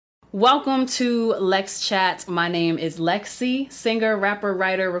Welcome to Lex Chat. My name is Lexi, singer, rapper,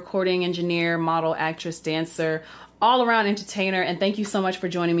 writer, recording engineer, model, actress, dancer, all around entertainer, and thank you so much for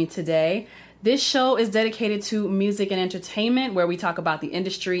joining me today. This show is dedicated to music and entertainment, where we talk about the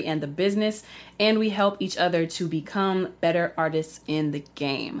industry and the business, and we help each other to become better artists in the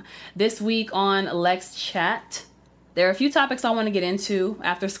game. This week on Lex Chat, there are a few topics I want to get into.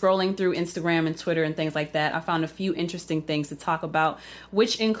 After scrolling through Instagram and Twitter and things like that, I found a few interesting things to talk about,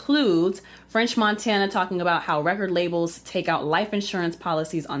 which includes French Montana talking about how record labels take out life insurance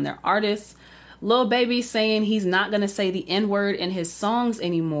policies on their artists, Lil Baby saying he's not going to say the N-word in his songs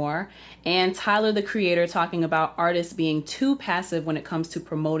anymore, and Tyler, the Creator, talking about artists being too passive when it comes to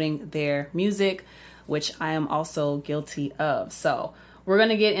promoting their music, which I am also guilty of. So we're going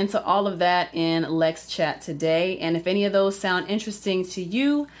to get into all of that in Lex Chat today. And if any of those sound interesting to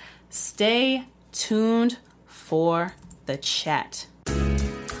you, stay tuned for the chat.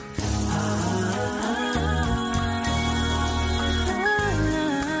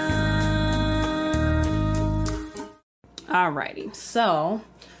 Alrighty, so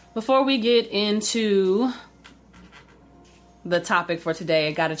before we get into the topic for today,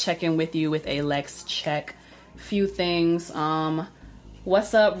 I got to check in with you with a Lex check. Few things.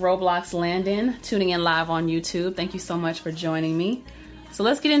 What's up, Roblox Landon, tuning in live on YouTube. Thank you so much for joining me. So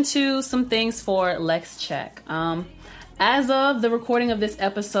let's get into some things for Lex Check. As of the recording of this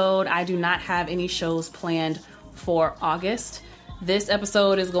episode, I do not have any shows planned for August. This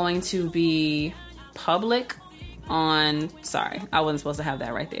episode is going to be public on... Sorry, I wasn't supposed to have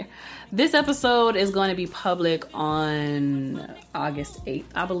that right there. This episode is going to be public on August 8th,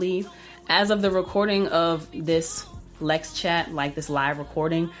 I believe. As of the recording of this Lex Chat, like this live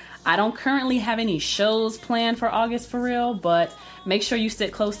recording, I don't currently have any shows planned for August for real, but make sure you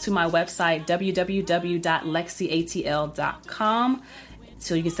sit close to my website, www.lexiatl.com,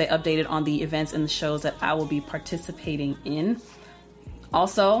 so you can stay updated on the events and the shows that I will be participating in.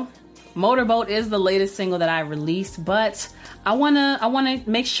 Also, Motorboat is the latest single that I released, but I wanna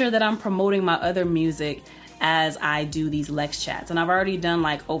make sure that I'm promoting my other music as I do these Lex Chats. And I've already done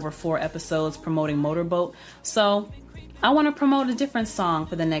like over 4 episodes promoting Motorboat, so I want to promote a different song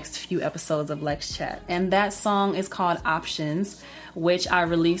for the next few episodes of Lex Chat. And that song is called Options, which I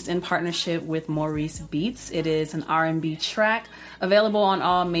released in partnership with Maurice Beats. It is an R&B track available on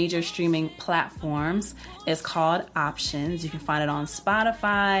all major streaming platforms. It's called Options. You can find it on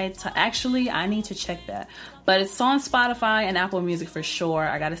Spotify. Actually, I need to check that. But it's on Spotify and Apple Music for sure.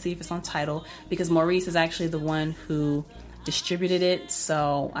 I got to see if it's on Tidal, because Maurice is actually the one who distributed it,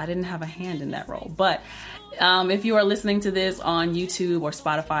 so I didn't have a hand in that role. But if you are listening to this on YouTube or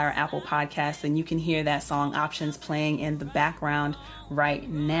Spotify or Apple Podcasts, then you can hear that song Options playing in the background right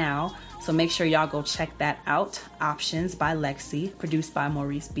now. So make sure y'all go check that out. Options by Lexi, produced by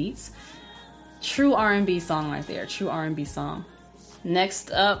Maurice Beats. True R&B song right there. True R&B song.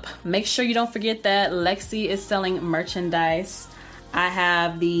 Next up, make sure you don't forget that Lexi is selling merchandise. I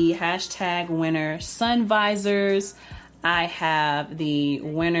have the hashtag winner sun visors. I have the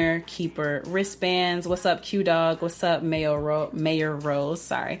winner keeper wristbands. What's up, Q Dog? What's up, Mayor Rose?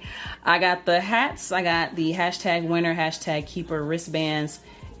 Sorry. I got the hats. I got the hashtag winner, hashtag keeper wristbands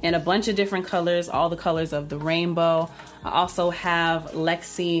in a bunch of different colors, all the colors of the rainbow. I also have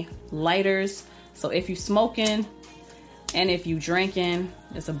Lexi lighters. So if you smoking and if you drinking,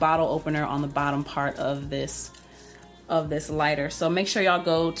 there's a bottle opener on the bottom part of this lighter. So make sure y'all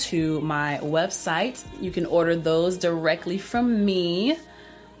go to my website. You can order those directly from me.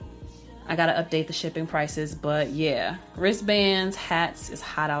 I gotta update the shipping prices, but yeah, wristbands, hats. It's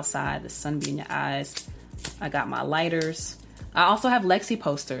hot outside, the sun be in your eyes. I got my lighters. I also have Lexi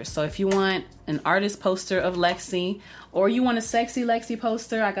posters, so if you want an artist poster of Lexi or you want a sexy Lexi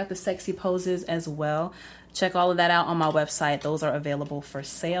poster, I got the sexy poses as well. Check all of that out on my website. Those are available for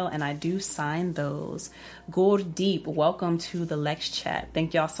sale, and I do sign those. Gurdeep, welcome to the Lex Chat.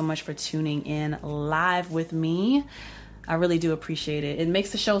 Thank y'all so much for tuning in live with me. I really do appreciate it. It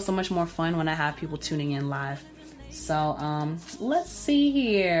makes the show so much more fun when I have people tuning in live. So let's see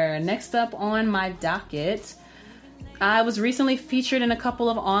here. Next up on my docket, I was recently featured in a couple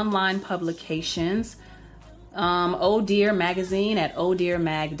of online publications. Oh Dear Magazine at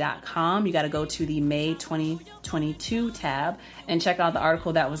ohdearmag.com. You got to go to the May 2022 tab and check out the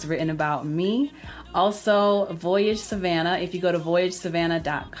article that was written about me. Also, Voyage Savannah. If you go to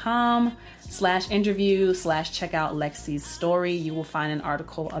voyagesavannah.com/interview/check out Lexi's story, you will find an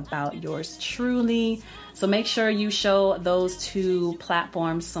article about yours truly. So make sure you show those 2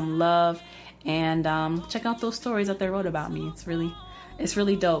 platforms some love and check out those stories that they wrote about me. It's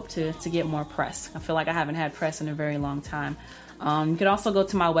really dope to get more press. I feel like I haven't had press in a very long time. You could also go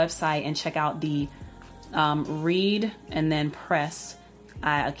to my website and check out the read and then press.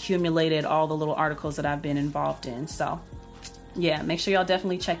 I accumulated all the little articles that I've been involved in. So yeah, make sure y'all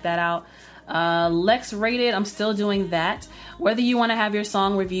definitely check that out. Lex Rated, I'm still doing that. Whether you want to have your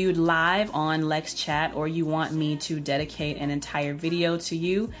song reviewed live on Lex Chat or you want me to dedicate an entire video to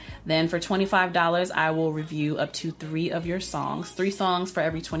you, then for $25, I will review up to 3 of your songs. 3 songs for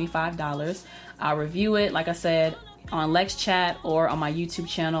every $25. I'll review it, like I said, on Lex Chat or on my YouTube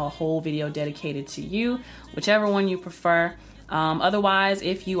channel, a whole video dedicated to you, whichever one you prefer. Otherwise,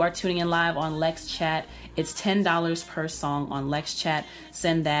 if you are tuning in live on Lex Chat, it's $10 per song on Lex Chat.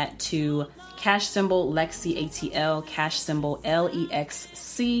 Send that to cash symbol Lexi ATL, cash symbol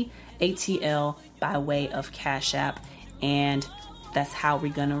LEXC ATL by way of Cash App. And that's how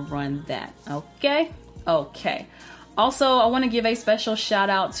we're gonna run that. Okay. Also, I want to give a special shout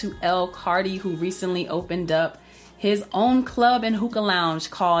out to L Cardi, who recently opened up his own club and hookah lounge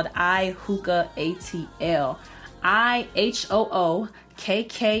called iHookah ATL. IHOOKKA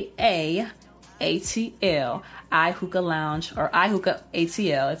ATL, iHookah Lounge, or iHookah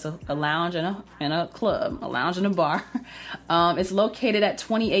ATL. It's a lounge and a club, a lounge and a bar. It's located at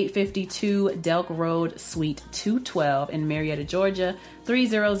 2852 Delk Road, Suite 212 in Marietta, Georgia,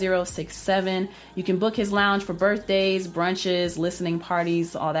 30067. You can book his lounge for birthdays, brunches, listening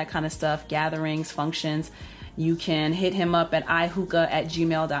parties, all that kind of stuff, gatherings, functions. You can hit him up at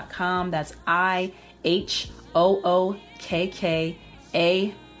ihookah@gmail.com. That's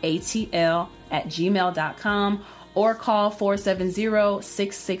IHOOKKAATL@gmail.com, or call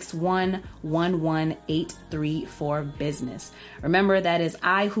 470-661-1183 for business. Remember, that is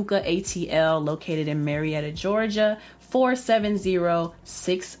iHookah ATL, located in Marietta, Georgia,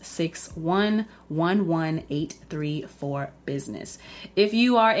 470-661-1183 for business. If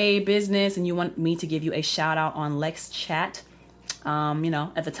you are a business and you want me to give you a shout out on Lex Chat,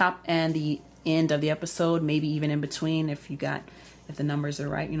 at the top and the end of the episode, maybe even in between, if the numbers are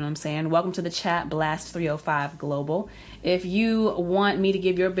right, you know what I'm saying? Welcome to the chat, Blast 305 Global. If you want me to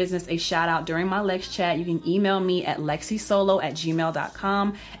give your business a shout out during my Lex Chat, you can email me at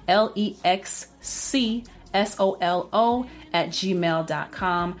lexisolo@gmail.com,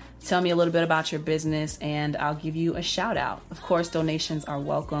 LEXCSOLO@gmail.com. Tell me a little bit about your business and I'll give you a shout out. Of course, donations are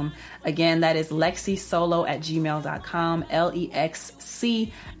welcome. Again, that is lexisolo@gmail.com,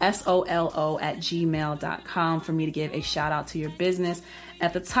 LEXCSOLO@gmail.com for me to give a shout out to your business.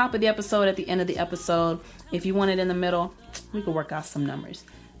 At the top of the episode, at the end of the episode, if you want it in the middle, we could work out some numbers.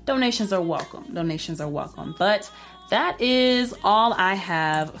 Donations are welcome. But that is all I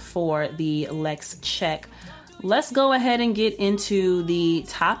have for the Lex Check. Let's go ahead and get into the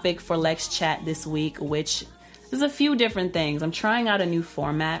topic for Lex Chat this week, which is a few different things. I'm trying out a new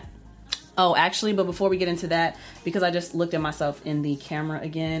format. Oh, actually, but before we get into that, because I just looked at myself in the camera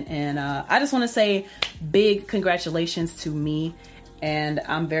again, and I just want to say big congratulations to me, and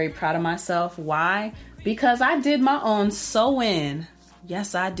I'm very proud of myself. Why? Because I did my own sew-in.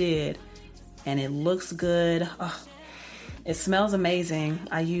 Yes, I did. And it looks good. Oh, it smells amazing.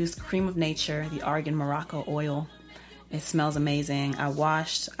 I used Cream of Nature, the Argan Morocco oil. It smells amazing. I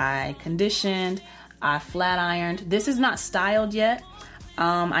washed, I conditioned, I flat ironed. This is not styled yet.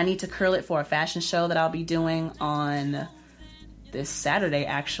 I need to curl it for a fashion show that I'll be doing on this Saturday,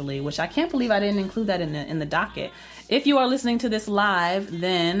 actually, which I can't believe I didn't include that in the docket. If you are listening to this live,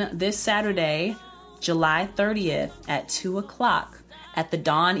 then this Saturday, July 30th at 2 o'clock at the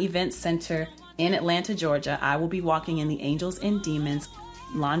Dawn Event Center in Atlanta, Georgia, I will be walking in the Angels and Demons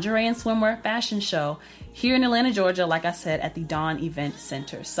lingerie and swimwear fashion show here in Atlanta, Georgia, like I said, at the Dawn Event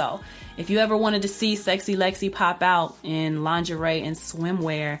Center. So if you ever wanted to see Sexy Lexi pop out in lingerie and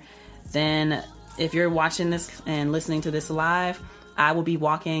swimwear, then if you're watching this and listening to this live, I will be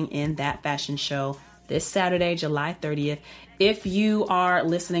walking in that fashion show this Saturday, July 30th. If you are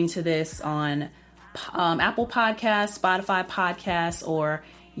listening to this on Apple Podcasts, Spotify Podcasts, or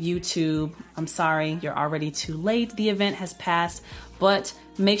YouTube, I'm sorry, you're already too late. The event has passed, but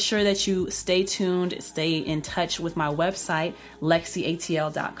make sure that you stay tuned, stay in touch with my website,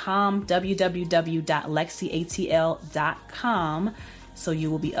 lexiatl.com, www.lexiatl.com, so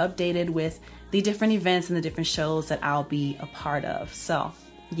you will be updated with the different events and the different shows that I'll be a part of. So,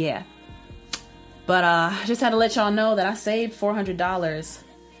 yeah. But I just had to let y'all know that I saved $400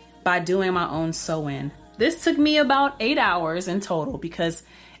 by doing my own sew-in. This took me about 8 hours in total because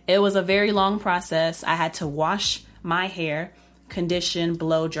it was a very long process. I had to wash my hair, condition,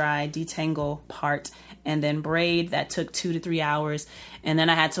 blow dry, detangle, part, and then braid. That took 2 to 3 hours. And then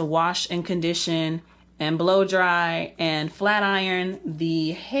I had to wash and condition and blow dry and flat iron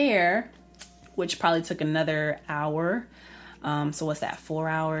the hair, which probably took another hour. So what's that, 4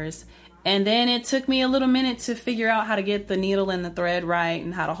 hours? And then it took me a little minute to figure out how to get the needle and the thread right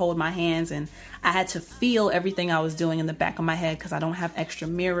and how to hold my hands. And I had to feel everything I was doing in the back of my head because I don't have extra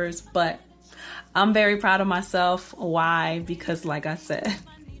mirrors. But I'm very proud of myself. Why? Because like I said,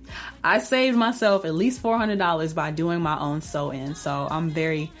 I saved myself at least $400 by doing my own sew-in. So I'm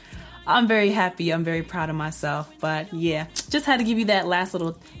very happy. I'm very proud of myself. But yeah, just had to give you that last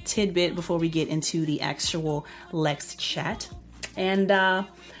little tidbit before we get into the actual Lex chat. And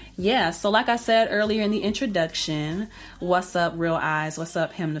yeah, so like I said earlier in the introduction, what's up, Real Eyes? What's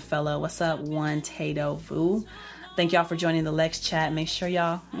up, Him the Fella? What's up, One Tato Vu? Thank y'all for joining the Lex chat. Make sure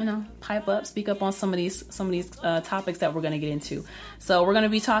y'all, pipe up, speak up on some of these topics that we're going to get into. So we're going to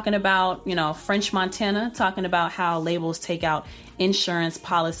be talking about, French Montana, talking about how labels take out insurance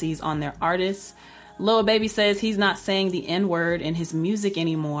policies on their artists. Lil Baby says he's not saying the N-word in his music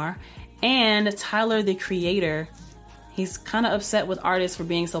anymore. And Tyler, the Creator, he's kind of upset with artists for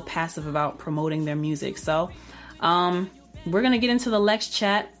being so passive about promoting their music. So we're going to get into the Lex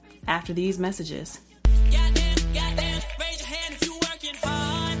chat after these messages.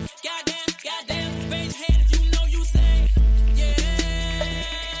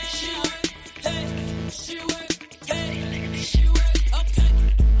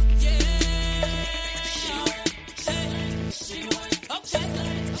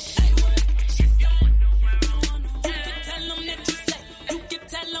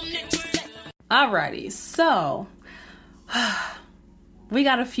 Alrighty, so we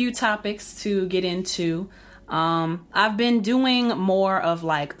got a few topics to get into. I've been doing more of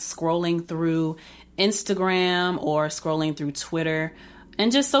like scrolling through Instagram or scrolling through Twitter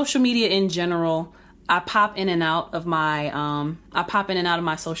and just social media in general. I pop in and out of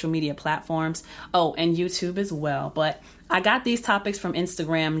my social media platforms. Oh, and YouTube as well. But I got these topics from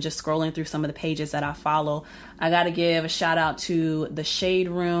Instagram, just scrolling through some of the pages that I follow. I got to give a shout out to the Shade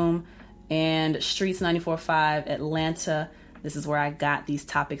Room and Streets 94.5 Atlanta. This is where I got these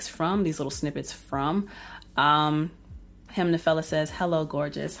topics from, these little snippets from. Him the Fella says, hello,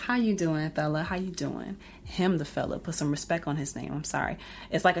 gorgeous. How you doing, fella? How you doing? Him the Fella. Put some respect on his name. I'm sorry.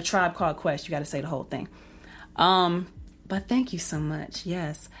 It's like a Tribe Called Quest. You got to say the whole thing. But thank you so much.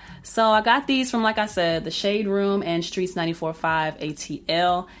 Yes. So I got these from, like I said, the Shade Room and Streets 94.5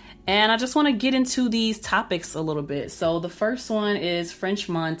 ATL. And I just want to get into these topics a little bit. So the first one is French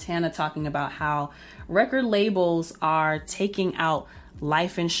Montana talking about how record labels are taking out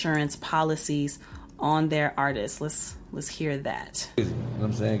life insurance policies on their artists. Let's hear that. You know what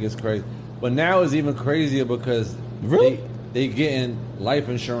I'm saying? It gets crazy. But now it's even crazier because they getting life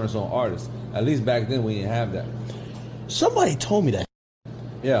insurance on artists. At least back then we didn't have that. Somebody told me that.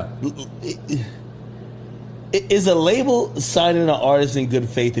 Yeah. Is a label signing an artist in good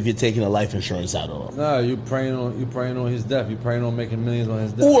faith if you're taking a life insurance out on him? No, you praying on his death. You praying on making millions on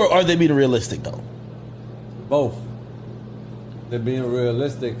his death. Or are they being realistic though? Both. They're being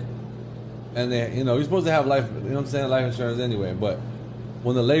realistic, and you're supposed to have life insurance anyway. But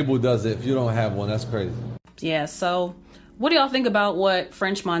when the label does it, if you don't have one, that's crazy. Yeah. So, what do y'all think about what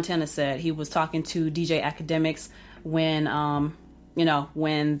French Montana said? He was talking to DJ Academics when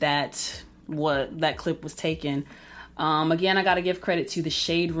when that clip was taken. Again, I got to give credit to the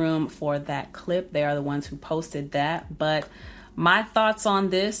Shade Room for that clip. They are the ones who posted that. But my thoughts on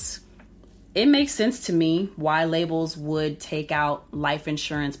this, it makes sense to me why labels would take out life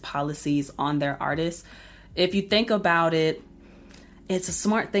insurance policies on their artists. If you think about it, it's a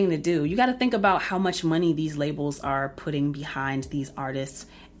smart thing to do. You got to think about how much money these labels are putting behind these artists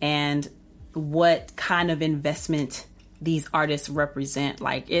and what kind of investment these artists represent.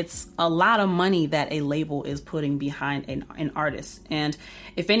 Like, it's a lot of money that a label is putting behind an artist. And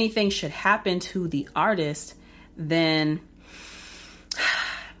if anything should happen to the artist, then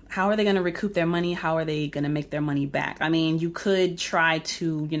how are they going to recoup their money? How are they going to make their money back? I mean, you could try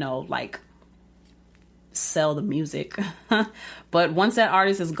to, sell the music. But once that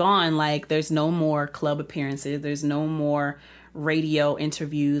artist is gone, there's no more club appearances. There's no more radio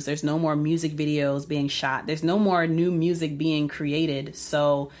interviews. There's no more music videos being shot. There's no more new music being created.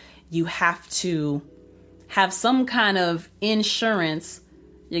 So you have to have some kind of insurance.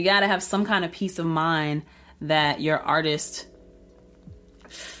 You got to have some kind of peace of mind that your artist,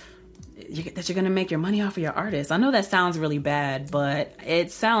 that you're going to make your money off of your artist. I know that sounds really bad, but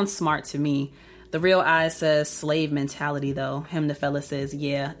it sounds smart to me. The Real Eyes says slave mentality, though. Him the Fella says,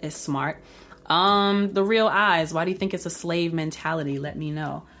 yeah, it's smart. The Real Eyes, why do you think it's a slave mentality? Let me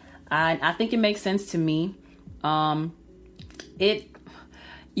know. I think it makes sense to me.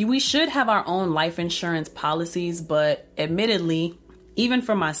 We should have our own life insurance policies, but admittedly, even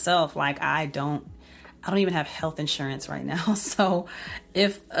for myself, I I don't even have health insurance right now. So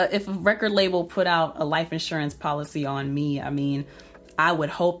if a record label put out a life insurance policy on me, I mean, I would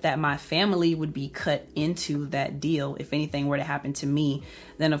hope that my family would be cut into that deal. If anything were to happen to me,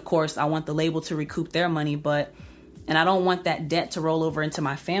 then of course I want the label to recoup their money, and I don't want that debt to roll over into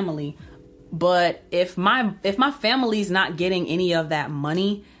my family. But if my family's not getting any of that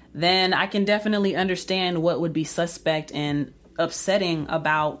money, then I can definitely understand what would be suspect and upsetting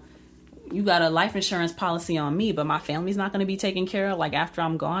about, you got a life insurance policy on me, but my family's not going to be taken care of, like, after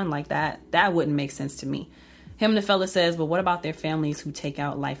I'm gone. Like, that wouldn't make sense to me. Him the fella says, but what about their families who take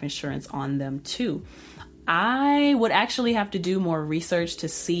out life insurance on them too? I would actually have to do more research to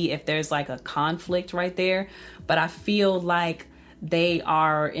see if there's like a conflict right there, but I feel like they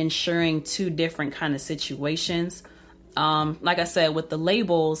are insuring two different kind of situations. Like I said, with the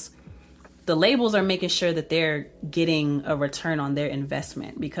labels are making sure that they're getting a return on their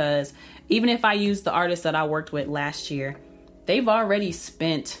investment, because even if I use the artist that I worked with last year, they've already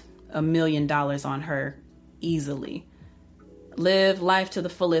spent $1 million on her easily. Live life to the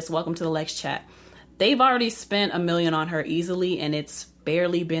fullest. Welcome to the Lex Chat. They've already spent $1 million on her easily, and it's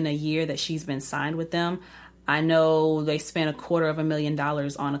barely been a year that she's been signed with them. I know they spent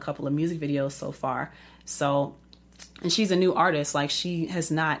 $250,000 on a couple of music videos so far. So, and she's a new artist. Like,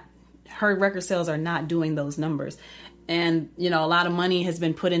 her record sales are not doing those numbers. And, you know, a lot of money has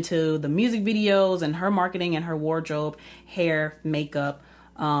been put into the music videos and her marketing and her wardrobe, hair, makeup,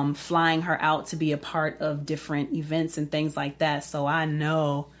 flying her out to be a part of different events and things like that. So I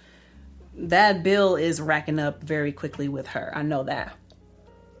know that bill is racking up very quickly with her. I know that.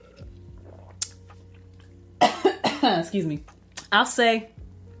 Excuse me. I'll say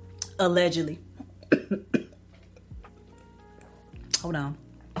allegedly. Hold on.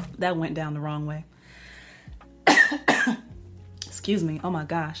 That went down the wrong way. Excuse me. Oh my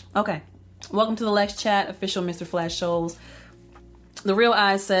gosh. Okay. Welcome to the Lex Chat, official Mr. Flash Shows. The Real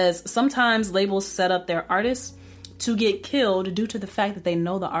Eyes says, sometimes labels set up their artists to get killed due to the fact that they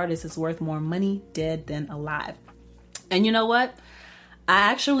know the artist is worth more money dead than alive. And you know what? I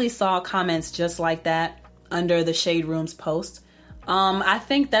actually saw comments just like that under the Shade Room's post. I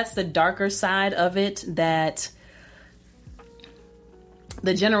think that's the darker side of it that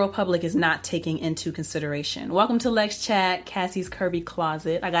the general public is not taking into consideration. Welcome to Lex Chat, Cassie's Curvy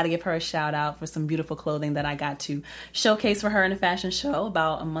Closet. I got to give her a shout out for some beautiful clothing that I got to showcase for her in a fashion show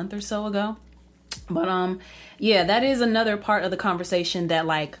about a month or so ago. But yeah, that is another part of the conversation that,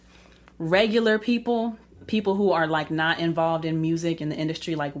 like, regular people who are like not involved in music in the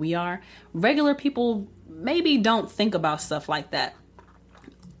industry like we are, regular people maybe don't think about stuff like that.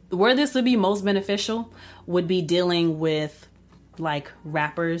 Where this would be most beneficial would be dealing with like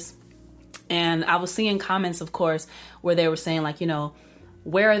rappers. And I was seeing comments, of course, where they were saying, like, you know,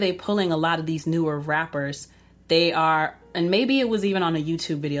 where are they pulling a lot of these newer rappers? They are, and maybe it was even on a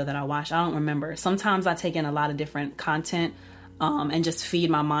YouTube video that I watched, I don't remember. Sometimes I take in a lot of different content and just feed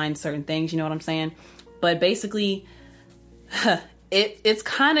my mind certain things, you know what I'm saying? But basically, it's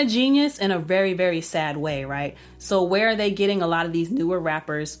kind of genius in a very, very sad way, right? So where are they getting a lot of these newer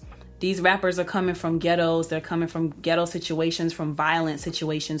rappers? These rappers are coming from ghettos. They're coming from ghetto situations, from violent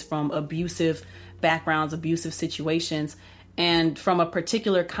situations, from abusive backgrounds, abusive situations, and from a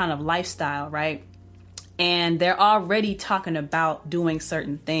particular kind of lifestyle, right? And they're already talking about doing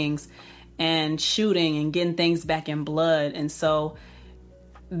certain things and shooting and getting things back in blood. And so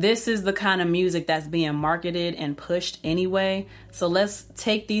this is the kind of music that's being marketed and pushed anyway. So let's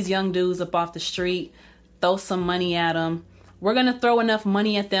take these young dudes up off the street, throw some money at them. We're going to throw enough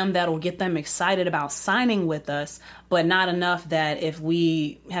money at them that'll get them excited about signing with us, but not enough that if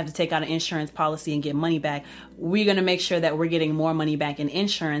we have to take out an insurance policy and get money back, we're going to make sure that we're getting more money back in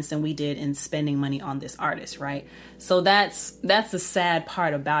insurance than we did in spending money on this artist, right? So that's the sad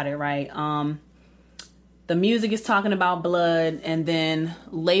part about it, right? The music is talking about blood, and then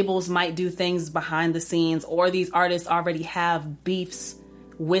labels might do things behind the scenes, or these artists already have beefs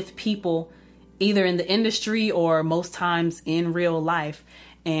with people either in the industry or most times in real life.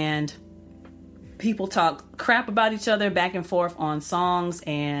 And people talk crap about each other back and forth on songs.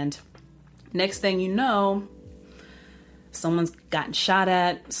 And next thing you know, someone's gotten shot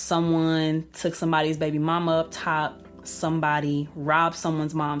at. Someone took somebody's baby mama up top. Somebody robbed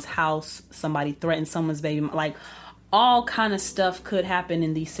someone's mom's house. Somebody threatened someone's baby. Like, all kind of stuff could happen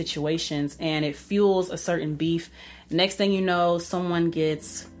in these situations, and it fuels a certain beef. Next thing you know, someone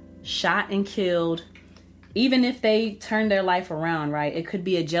gets shot and killed, even if they turn their life around, right? It could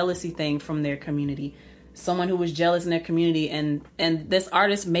be a jealousy thing from their community. Someone who was jealous in their community, and this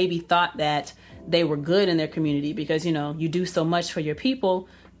artist maybe thought that they were good in their community because, you know, you do so much for your people.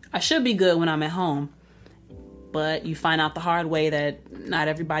 I should be good when I'm at home. but you find out the hard way that not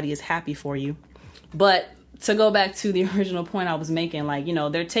everybody is happy for you. But to go back to the original point I was making, like, you know,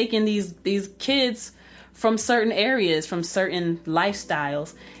 they're taking these kids from certain areas, from certain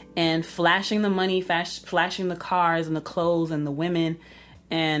lifestyles, and flashing the money, flashing the cars and the clothes and the women,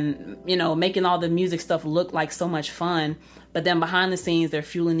 and, you know, making all the music stuff look like so much fun. But then behind the scenes, they're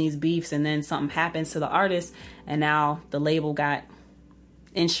fueling these beefs, and then something happens to the artist, and now the label got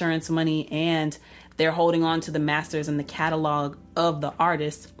insurance money, and they're holding on to the masters and the catalog of the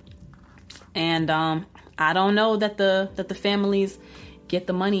artist. And I don't know that the families get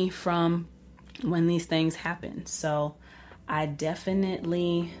the money from when these things happen. So I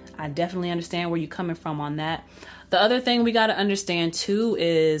definitely understand where you're coming from on that. The other thing we got to understand too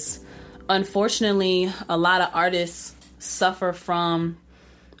is, unfortunately, a lot of artists suffer from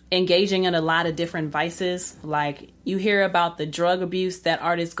engaging in a lot of different vices. Like, you hear about the drug abuse that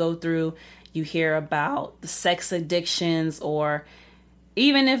artists go through. You hear about the sex addictions, or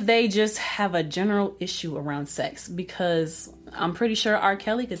even if they just have a general issue around sex, because I'm pretty sure R.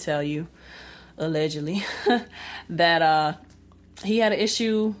 Kelly could tell you, allegedly, that he had an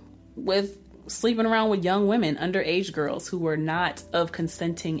issue with sleeping around with young women, underage girls who were not of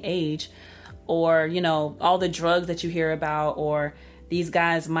consenting age, or, you know, all the drugs that you hear about, or these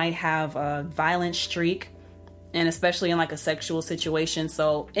guys might have a violent streak, and especially in like a sexual situation.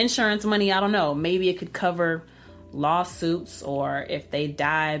 So insurance money, I don't know, maybe it could cover lawsuits, or if they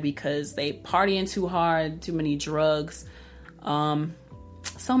die because they partying too hard, too many drugs.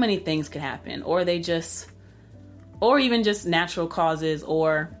 So many things could happen, or or even just natural causes,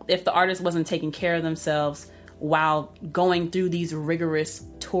 or if the artist wasn't taking care of themselves while going through these rigorous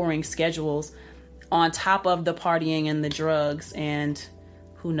touring schedules on top of the partying and the drugs, and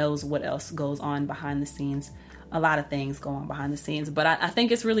who knows what else goes on behind the scenes. A lot of things go on behind the scenes, but I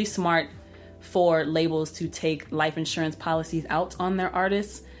think it's really smart for labels to take life insurance policies out on their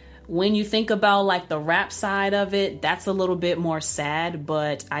artists. When you think about like the rap side of it, that's a little bit more sad,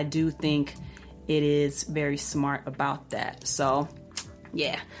 but I do think it is very smart about that. So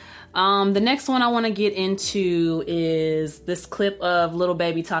yeah. The next one I want to get into is this clip of Lil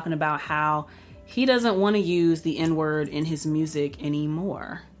Baby talking about how he doesn't want to use the N-word in his music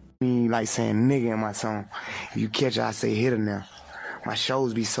anymore. Like saying nigga in my song. If you catch it, I say hitter now. My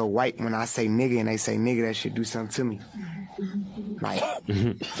shows be so white when I say nigga and they say nigga, that shit do something to me. Like,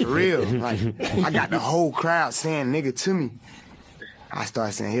 for real. Like, I got the whole crowd saying nigga to me. I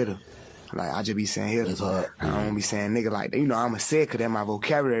start saying hitter. Like, I just be saying hitter. That's hard. I don't be saying nigga like that. You know, I'm a say it because that's my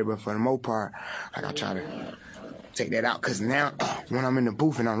vocabulary, but for the most part, like, I try to take that out, because now when I'm in the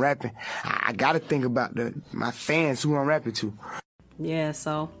booth and I'm rapping, I got to think about my fans who I'm rapping to. Yeah,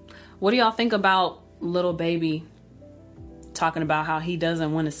 so what do y'all think about Lil Baby talking about how he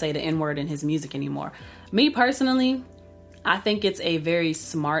doesn't want to say the N-word in his music anymore? Me personally, I think it's a very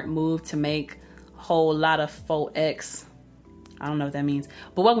smart move to make a whole lot of faux X. I don't know what that means,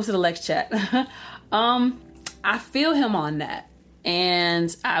 but welcome to the Lex Chat. I feel him on that,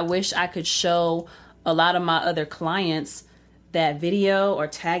 and I wish I could show a lot of my other clients that video or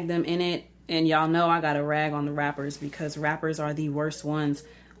tag them in it. And y'all know I gotta rag on the rappers, because rappers are the worst ones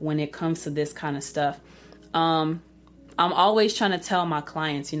when it comes to this kind of stuff. I'm always trying to tell my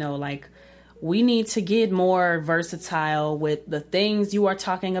clients, you know, like, we need to get more versatile with the things you are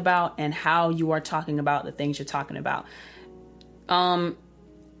talking about and how you are talking about the things you're talking about.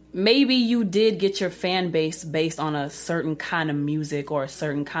 Maybe you did get your fan base based on a certain kind of music or a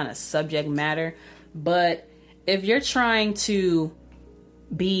certain kind of subject matter, but if you're trying to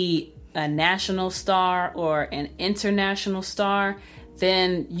be a national star or an international star,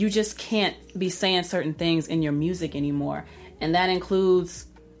 then you just can't be saying certain things in your music anymore. And that includes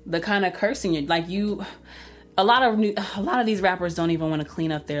the kind of cursing a lot of these rappers don't even want to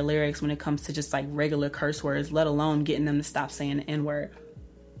clean up their lyrics when it comes to just like regular curse words, let alone getting them to stop saying the N-word.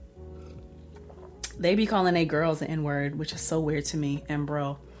 They be calling they girls the N-word, which is so weird to me, and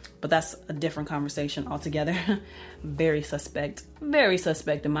bro. But that's a different conversation altogether. Very suspect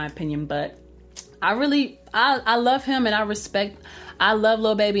in my opinion. But I love him, and I love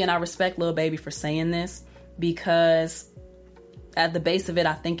Lil Baby, and I respect Lil Baby for saying this, because at the base of it,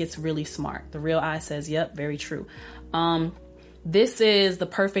 I think it's really smart. The Real I says, yep, very true. This is the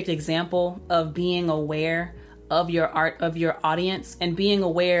perfect example of being aware of your art, of your audience, and being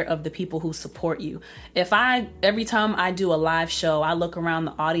aware of the people who support you. Every time I do a live show, I look around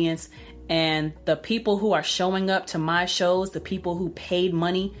the audience, and the people who are showing up to my shows, the people who paid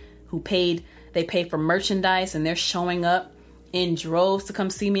money, they paid for merchandise, and they're showing up in droves to come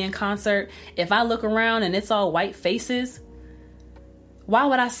see me in concert. If I look around and it's all white faces, why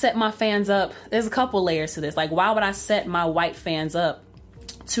would I set my fans up? There's a couple layers to this. Like, why would I set my white fans up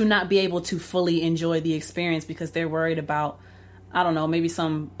to not be able to fully enjoy the experience because they're worried about, I don't know, maybe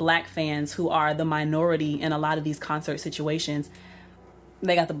some black fans who are the minority in a lot of these concert situations.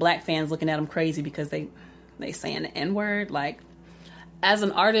 They got the black fans looking at them crazy because they saying the N-word. Like, as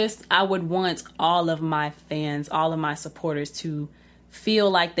an artist, I would want all of my fans, all of my supporters to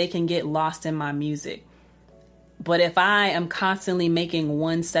feel like they can get lost in my music. But if I am constantly making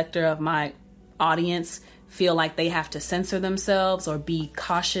one sector of my audience feel like they have to censor themselves or be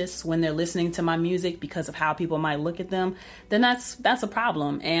cautious when they're listening to my music because of how people might look at them, then that's a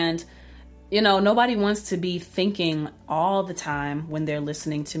problem. And, you know, nobody wants to be thinking all the time when they're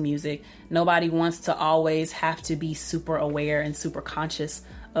listening to music. Nobody wants to always have to be super aware and super conscious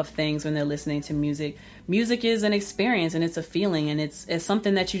of things when they're listening to music. Music is an experience and it's a feeling, and it's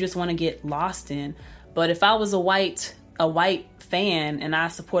something that you just want to get lost in. But if I was a white fan and I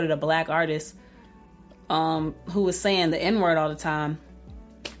supported a black artist who was saying the N-word all the time,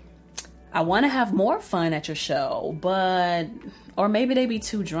 I want to have more fun at your show, or maybe they be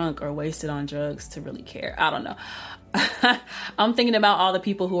too drunk or wasted on drugs to really care. I don't know. I'm thinking about all the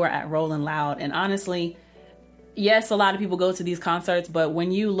people who are at Rolling Loud, and honestly, yes, a lot of people go to these concerts, but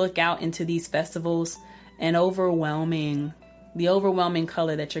when you look out into these festivals, the overwhelming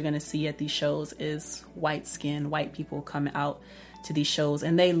color that you're going to see at these shows is white skin, white people coming out to these shows,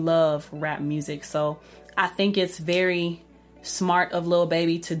 and they love rap music. So I think it's very smart of Lil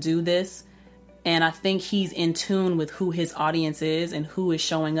Baby to do this. And I think he's in tune with who his audience is and who is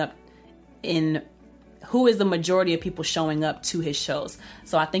showing up who is the majority of people showing up to his shows.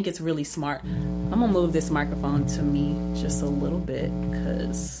 So I think it's really smart. I'm going to move this microphone to me just a little bit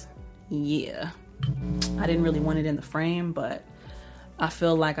because, yeah, I didn't really want it in the frame, but I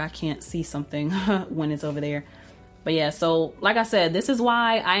feel like I can't see something when it's over there. But yeah, so like I said, this is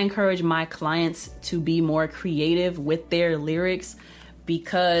why I encourage my clients to be more creative with their lyrics,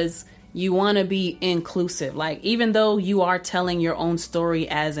 because you want to be inclusive. Like, even though you are telling your own story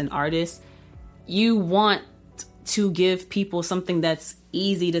as an artist, you want to give people something that's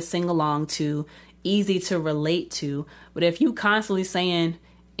easy to sing along to, easy to relate to. But if you constantly saying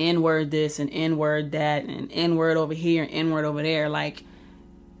N-word this and N-word that and N-word over here and N-word over there, like,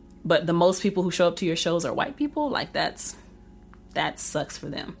 but the most people who show up to your shows are white people, like, that sucks for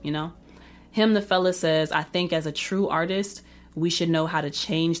them, you know? Him the Fella says, I think as a true artist, we should know how to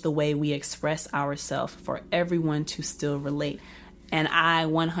change the way we express ourselves for everyone to still relate. And I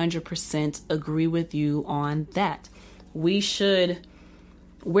 100% agree with you on that. We're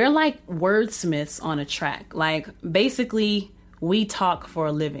like wordsmiths on a track. Like, basically, we talk for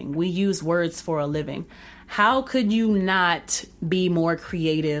a living. We use words for a living. How could you not be more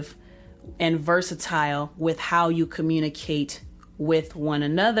creative and versatile with how you communicate with one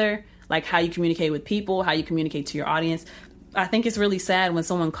another? Like, how you communicate with people, how you communicate to your audience. I think it's really sad when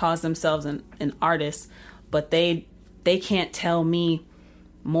someone calls themselves an artist, but they can't tell me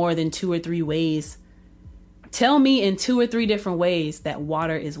more than 2 or 3 ways. Tell me in 2 or 3 different ways that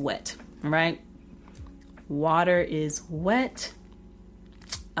water is wet, right? Water is wet.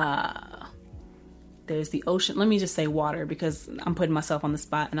 There's the ocean. Let me just say water because I'm putting myself on the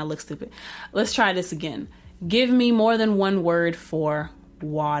spot and I look stupid. Let's try this again. Give me more than one word for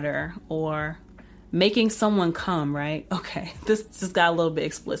water, or making someone come, right? Okay, this just got a little bit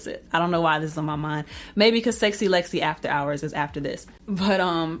explicit. I don't know why this is on my mind. Maybe because Sexy Lexi After Hours is after this. But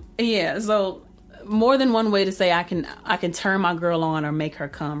yeah, so more than one way to say I can turn my girl on or make her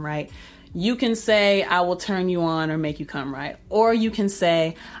come, right? You can say I will turn you on or make you come, right? Or you can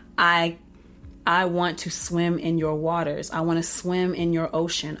say I want to swim in your waters. I want to swim in your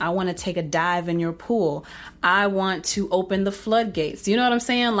ocean. I want to take a dive in your pool. I want to open the floodgates. You know what I'm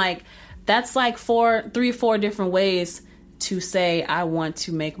saying? Like, that's like 3 or 4 different ways to say, I want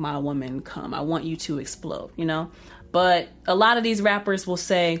to make my woman come. I want you to explode, you know? But a lot of these rappers will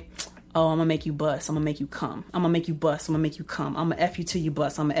say, oh, I'm gonna make you bust. I'm gonna make you come. I'm gonna make you bust. I'm gonna make you come. I'm gonna F you till you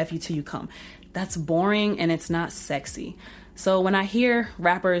bust. I'm gonna F you till you come. That's boring and it's not sexy. So when I hear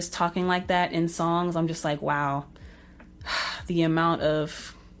rappers talking like that in songs, I'm just like, wow, the amount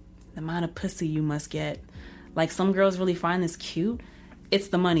of pussy you must get. Like, some girls really find this cute. It's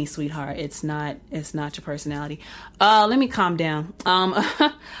the money, sweetheart. It's not your personality. Let me calm down. I'm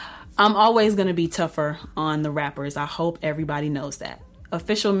always going to be tougher on the rappers. I hope everybody knows that.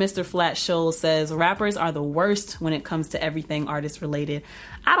 Official Mr. Flat Shoal says, rappers are the worst when it comes to everything artist related.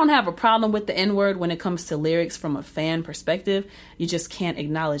 I don't have a problem with the N-word when it comes to lyrics from a fan perspective. You just can't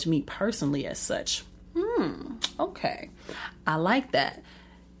acknowledge me personally as such. Okay. I like that.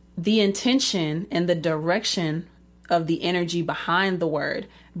 The intention and the direction of the energy behind the word.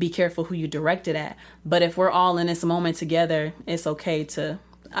 Be careful who you direct it at. But if we're all in this moment together, it's okay,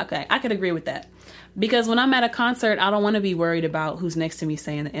 I could agree with that. Because when I'm at a concert, I don't want to be worried about who's next to me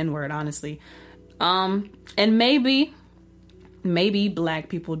saying the N-word, honestly. And maybe black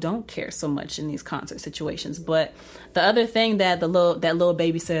people don't care so much in these concert situations. But the other thing that that little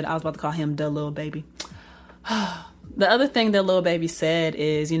baby said, I was about to call him the little baby. The other thing that Lil Baby said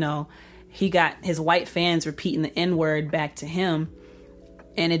is, he got his white fans repeating the N-word back to him,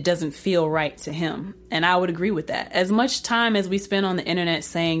 and it doesn't feel right to him. And I would agree with that. As much time as we spend on the internet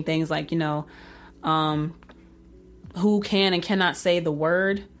saying things like, who can and cannot say the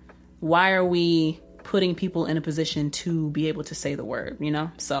word, why are we putting people in a position to be able to say the word,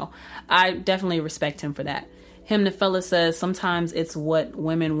 So I definitely respect him for that. Him the fella says, sometimes it's what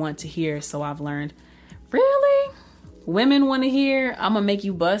women want to hear, so I've learned. Really? Women want to hear, I'm going to make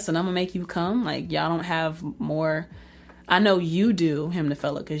you bust and I'm going to make you come? Like, y'all don't have more. I know you do, him the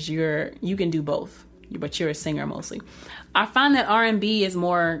fella, because you can do both, but you're a singer mostly. I find that R&B is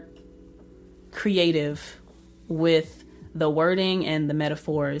more creative with the wording and the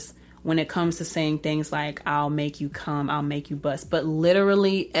metaphors when it comes to saying things like, I'll make you come, I'll make you bust. But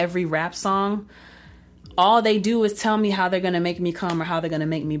literally every rap song, all they do is tell me how they're going to make me come or how they're going to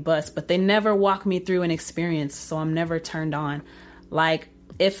make me bust, but they never walk me through an experience, so I'm never turned on. Like,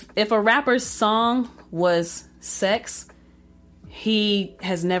 if a rapper's song was sex, he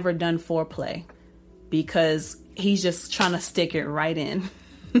has never done foreplay because he's just trying to stick it right in.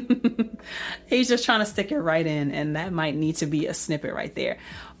 He's just trying to stick it right in, and that might need to be a snippet right there.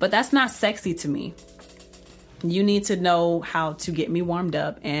 But that's not sexy to me. You need to know how to get me warmed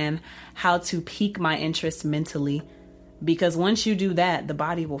up and how to pique my interest mentally, because once you do that, the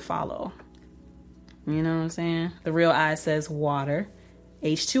body will follow. You know what I'm saying? The Real Eye says water,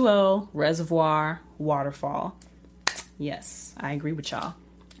 H2O, reservoir, waterfall. Yes, I agree with y'all.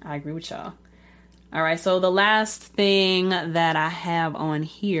 All right, so the last thing that I have on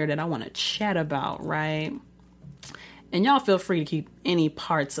here that I want to chat about, right? And y'all feel free to keep any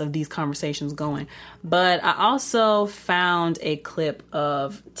parts of these conversations going. But I also found a clip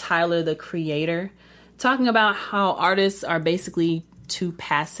of Tyler, the Creator, talking about how artists are basically too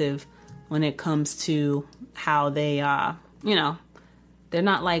passive when it comes to how they, they're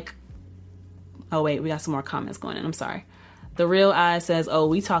not like, oh wait, we got some more comments going in. I'm sorry. The Real Eyes says, oh,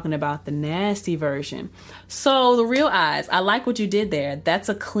 we talking about the nasty version. So the Real Eyes, I like what you did there. That's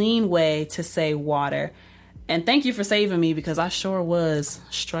a clean way to say water. And thank you for saving me, because I sure was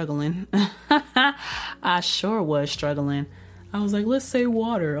struggling. I was like, let's say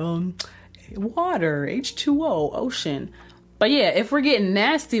water. Water, H2O, ocean. But yeah, if we're getting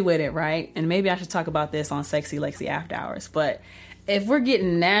nasty with it, right? And maybe I should talk about this on Sexy Lexi After Hours. But if we're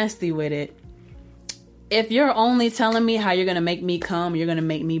getting nasty with it, if you're only telling me how you're going to make me come, you're going to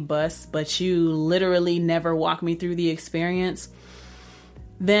make me bust, but you literally never walk me through the experience,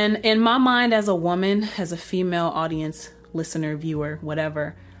 then in my mind as a woman, as a female audience, listener, viewer,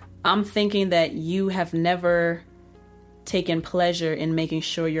 whatever, I'm thinking that you have never taken pleasure in making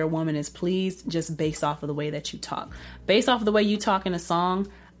sure your woman is pleased just based off of the way that you talk. Based off of the way you talk in a song,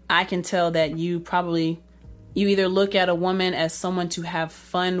 I can tell that you either look at a woman as someone to have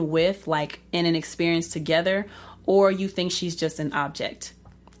fun with, like in an experience together, or you think she's just an object.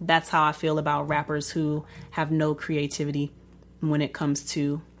 That's how I feel about rappers who have no creativity when it comes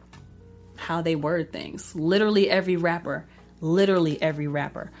to how they word things. Literally every rapper.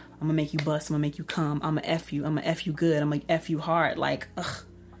 I'm gonna make you bust, I'm gonna make you come, I'm gonna F you, I'm gonna F you good, I'm gonna F you hard. Like, ugh,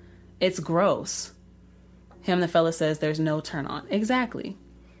 it's gross. Him the fella says there's no turn on. Exactly.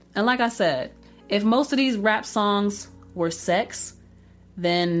 And like I said, if most of these rap songs were sex,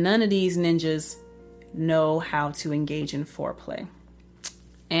 then none of these ninjas know how to engage in foreplay.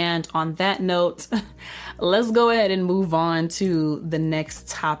 And on that note, let's go ahead and move on to the next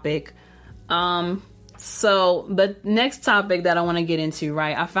topic. So the next topic that I want to get into,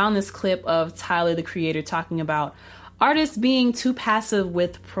 right? I found this clip of Tyler, the Creator, talking about artists being too passive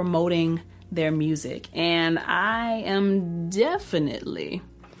with promoting their music. And I am definitely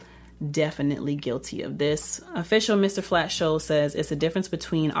guilty of this. Official Mr. Flat Show says it's a difference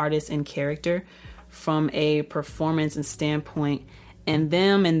between artist and character from a performance and standpoint, and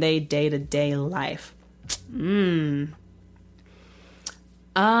them and they day-to-day life.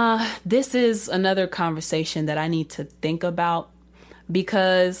 This is another conversation that I need to think about,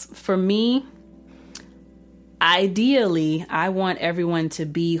 because for me, ideally, I want everyone to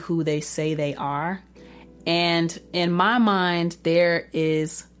be who they say they are. And in my mind, there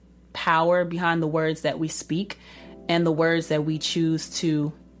is power behind the words that we speak and the words that we choose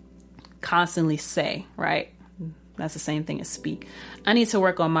to constantly say, right? That's the same thing as speak. I need to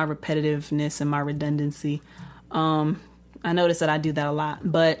work on my repetitiveness and my redundancy. I notice that I do that a lot.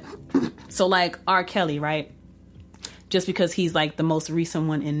 But so like R. Kelly, right? Just because he's like the most recent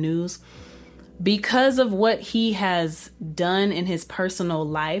one in news. Because of what he has done in his personal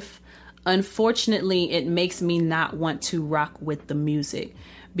life, unfortunately, it makes me not want to rock with the music.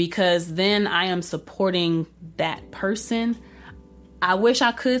 Because then I am supporting that person. I wish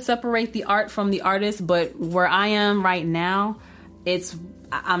I could separate the art from the artist, but where I am right now,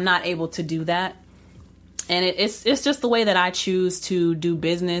 I'm not able to do that. And it's just the way that I choose to do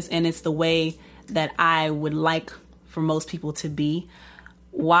business, and it's the way that I would like for most people to be.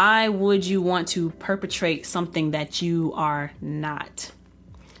 Why would you want to perpetrate something that you are not?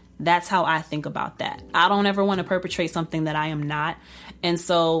 That's how I think about that. I don't ever want to perpetrate something that I am not. And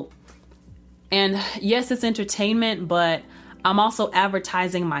yes, it's entertainment, but I'm also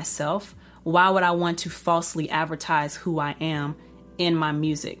advertising myself. Why would I want to falsely advertise who I am in my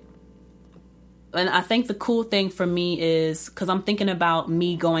music? And I think the cool thing for me is, because I'm thinking about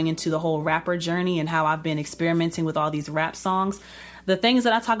me going into the whole rapper journey and how I've been experimenting with all these rap songs. The things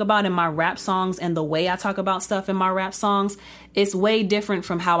that I talk about in my rap songs and the way I talk about stuff in my rap songs, it's way different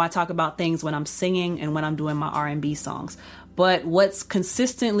from how I talk about things when I'm singing and when I'm doing my R&B songs. But what's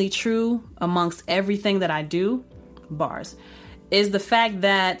consistently true amongst everything that I do, bars, is the fact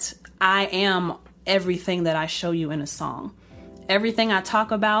that I am everything that I show you in a song. Everything I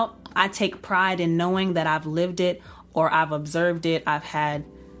talk about, I take pride in knowing that I've lived it or I've observed it. I've had,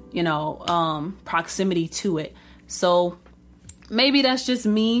 proximity to it. So maybe that's just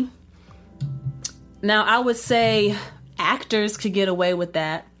me. Now, I would say actors could get away with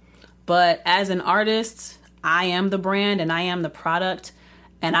that. But as an artist, I am the brand and I am the product.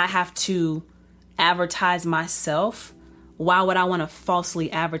 And I have to advertise myself. Why would I want to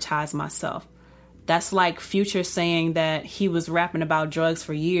falsely advertise myself? That's like Future saying that he was rapping about drugs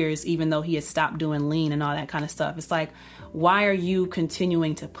for years, even though he had stopped doing lean and all that kind of stuff. It's like, why are you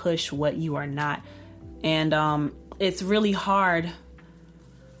continuing to push what you are not? And it's really hard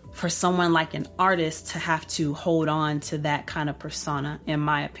for someone like an artist to have to hold on to that kind of persona, in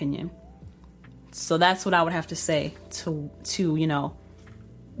my opinion. So that's what I would have to say to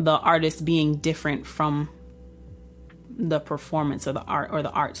the artist being different from the performance or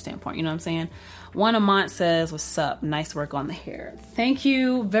the art standpoint. You know what I'm saying? One Amont says, what's up? Nice work on the hair. Thank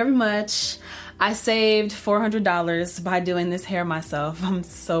you very much. I saved $400 by doing this hair myself. I'm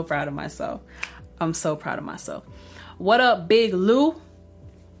so proud of myself. What up, Big Lou?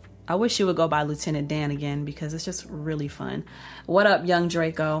 I wish you would go by Lieutenant Dan again because it's just really fun. What up, Young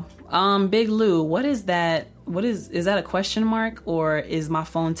Draco? Big Lou, what is that? Is that a question mark, or is my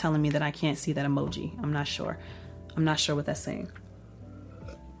phone telling me that I can't see that emoji? I'm not sure what that's saying.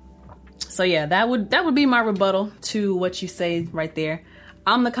 So yeah, that would be my rebuttal to what you say right there.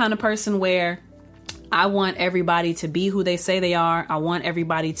 I'm the kind of person where I want everybody to be who they say they are. I want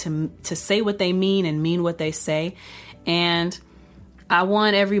everybody to say what they mean and mean what they say. And I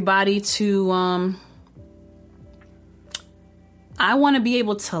want everybody to, I want to be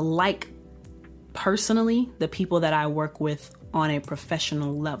able to like personally the people that I work with on a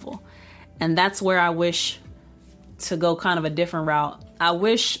professional level. And that's where I wish to go kind of a different route. I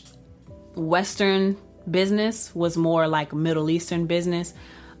wish Western business was more like Middle Eastern business.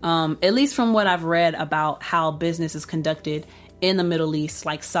 At least from what I've read about how business is conducted in the Middle East,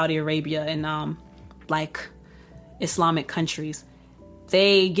 like Saudi Arabia and like Islamic countries.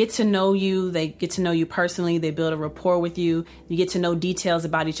 They get to know you. They get to know you personally. They build a rapport with you. You get to know details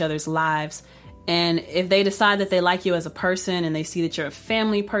about each other's lives. And if they decide that they like you as a person and they see that you're a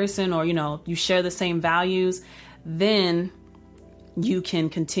family person or, you share the same values, then you can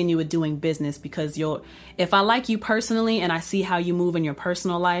continue with doing business because if I like you personally and I see how you move in your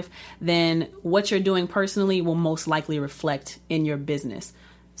personal life, then what you're doing personally will most likely reflect in your business.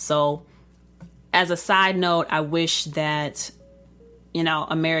 So as a side note, I wish that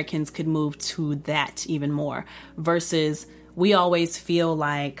Americans could move to that even more versus we always feel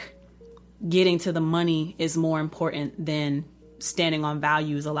like getting to the money is more important than standing on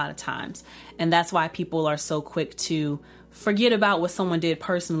values a lot of times. And that's why people are so quick to forget about what someone did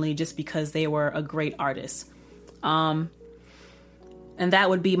personally just because they were a great artist. And that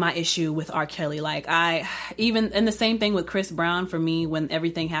would be my issue with R. Kelly. And the same thing with Chris Brown for me, when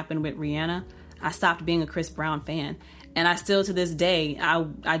everything happened with Rihanna, I stopped being a Chris Brown fan. And I still, to this day,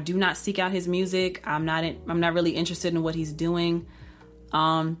 I do not seek out his music. I'm not really interested in what he's doing.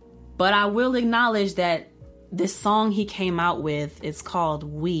 But I will acknowledge that this song he came out with is called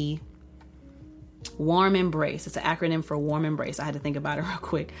We. Warm Embrace. It's an acronym for Warm Embrace. I had to think about it real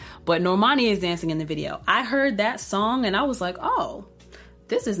quick. But Normani is dancing in the video. I heard that song and I was like, oh,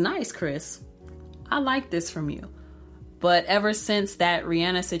 this is nice, Chris. I like this from you. But ever since that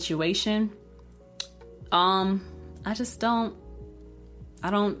Rihanna situation, I just don't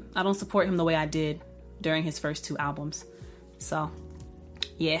support him the way I did during his first 2 albums. So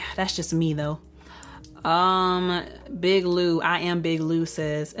yeah, that's just me though. Big Lou, I am Big Lou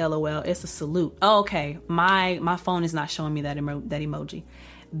says, LOL, it's a salute. Oh, okay. My phone is not showing me that emoji.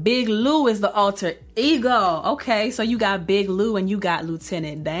 Big Lou is the alter ego. Okay, so you got Big Lou and you got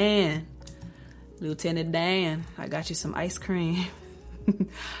Lieutenant Dan. Lieutenant Dan, I got you some ice cream.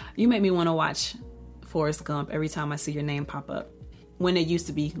 You make me want to watch Forrest Gump every time I see your name pop up. When it used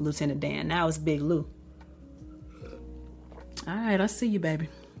to be Lieutenant Dan, now it's Big Lou. All right, I see you, baby.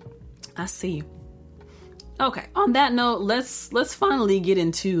 I see you. Okay, on that note, let's finally get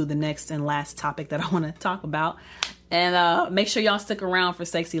into the next and last topic that I want to talk about. And make sure y'all stick around for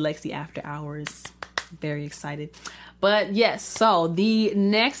Sexy Lexi After Hours. Very excited. But yes, so the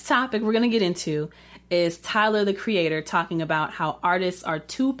next topic we're going to get into is Tyler, the Creator, talking about how artists are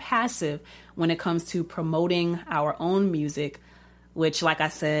too passive when it comes to promoting our own music, which, like I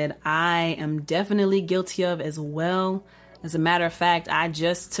said, I am definitely guilty of as well. As a matter of fact, I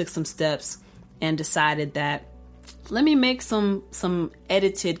just took some steps and decided that let me make some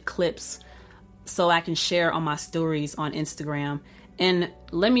edited clips so I can share on my stories on Instagram, and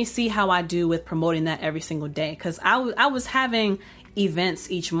let me see how I do with promoting that every single day. Because I was having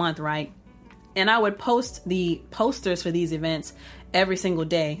events each month, right? And I would post the posters for these events every single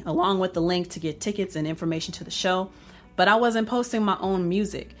day, along with the link to get tickets and information to the show. But I wasn't posting my own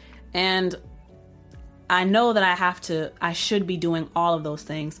music. And I know that I should be doing all of those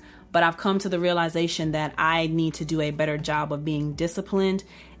things, but I've come to the realization that I need to do a better job of being disciplined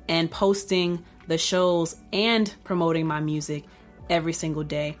and posting the shows and promoting my music every single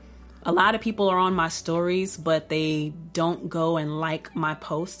day. A lot of people are on my stories, but they don't go and like my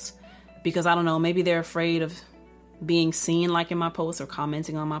posts because, I don't know, maybe they're afraid of being seen liking my posts or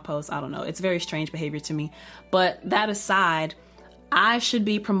commenting on my posts. I don't know. It's very strange behavior to me. But that aside, I should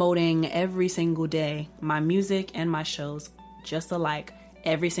be promoting every single day my music and my shows just alike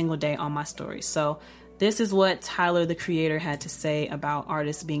every single day on my stories. So this is what Tyler, the Creator, had to say about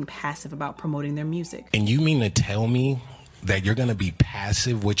artists being passive about promoting their music. And you mean to tell me that you're going to be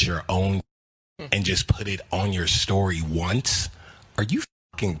passive with your own and just put it on your story once? Are you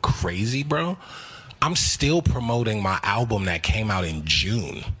fucking crazy, bro? I'm still promoting my album that came out in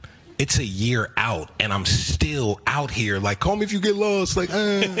June. It's a year out, and I'm still out here like, call me if you get lost. Like,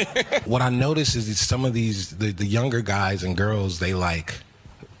 What I notice is that some of these, the younger guys and girls, they like,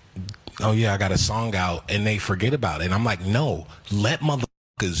 oh yeah, I got a song out, and they forget about it. And I'm like, no, let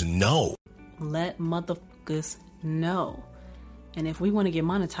motherfuckers know. Let motherfuckers know. And if we want to get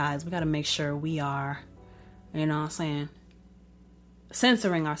monetized, we got to make sure we are, you know what I'm saying,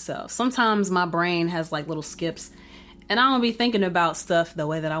 censoring ourselves. Sometimes my brain has like little skips, and I don't be thinking about stuff the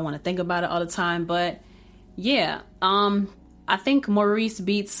way that I want to think about it all the time. But yeah, I think Maurice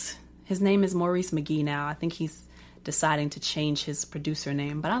Beats, his name is Maurice McGee now. I think he's deciding to change his producer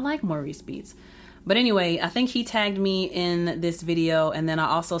name, but I like Maurice Beats. But anyway, I think he tagged me in this video, and then I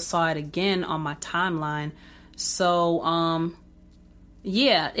also saw it again on my timeline. So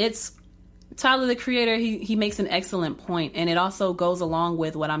yeah, it's Tyler, the Creator. He makes an excellent point, and it also goes along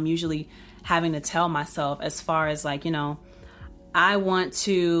with what I'm usually having to tell myself as far as like, you know, I want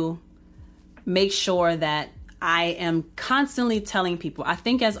to make sure that I am constantly telling people. I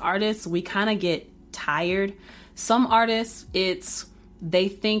think as artists, we kind of get tired. Some artists, they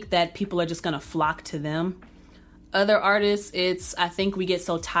think that people are just going to flock to them. Other artists, I think we get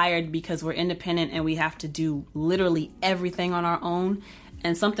so tired because we're independent and we have to do literally everything on our own.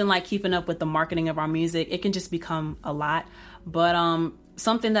 And something like keeping up with the marketing of our music, it can just become a lot. But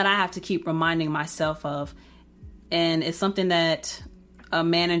something that I have to keep reminding myself of, and it's something that a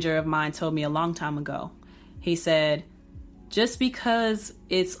manager of mine told me a long time ago. He said, just because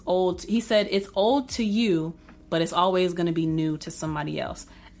it's old, he said, it's old to you, but it's always going to be new to somebody else.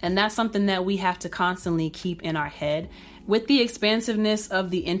 And that's something that we have to constantly keep in our head. With the expansiveness of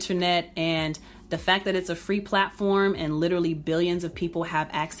the internet and the fact that it's a free platform and literally billions of people have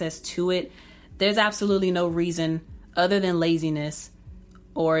access to it, there's absolutely no reason other than laziness,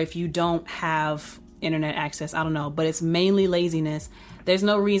 or if you don't have internet access, I don't know, but it's mainly laziness. There's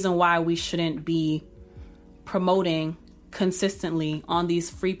no reason why we shouldn't be promoting consistently on these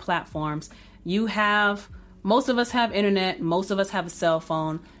free platforms. Most of us have internet, most of us have a cell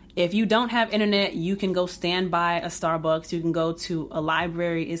phone. If you don't have internet, you can go stand by a Starbucks. You can go to a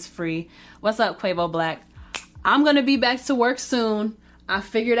library. It's free. What's up, Quavo Black? I'm going to be back to work soon. I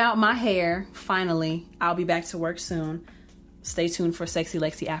figured out my hair. Finally, I'll be back to work soon. Stay tuned for Sexy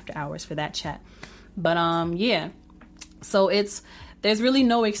Lexi After Hours for that chat. But yeah. So there's really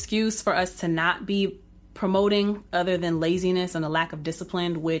no excuse for us to not be promoting other than laziness and a lack of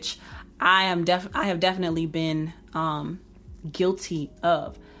discipline, which I have definitely been guilty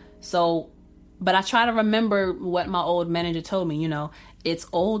of. So, but I try to remember what my old manager told me, it's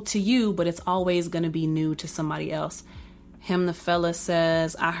old to you, but it's always going to be new to somebody else. Him the fella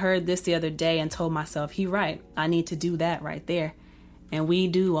says, I heard this the other day and told myself, he right. I need to do that right there. And we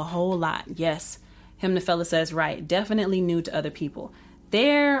do a whole lot. Yes. Him the fella says, right. Definitely new to other people.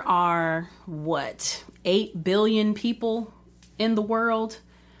 There are 8 billion people in the world.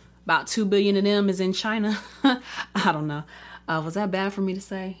 About 2 billion of them is in China. I don't know. Was that bad for me to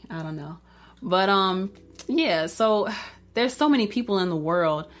say? I don't know. But yeah, so there's so many people in the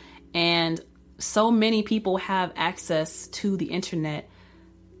world, and so many people have access to the internet.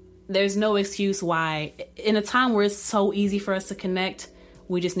 There's no excuse why, in a time where it's so easy for us to connect,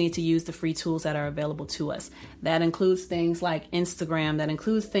 we just need to use the free tools that are available to us. That includes things like Instagram, that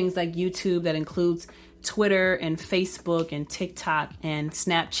includes things like YouTube, that includes Twitter and Facebook and TikTok and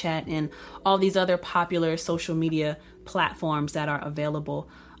Snapchat and all these other popular social media platforms that are available.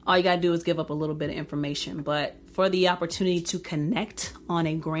 All you gotta do is give up a little bit of information. But for the opportunity to connect on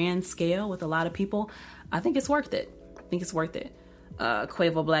a grand scale with a lot of people, I think it's worth it.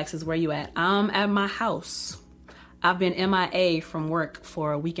 Quavo Blacks is where you at? I'm at my house. I've been MIA from work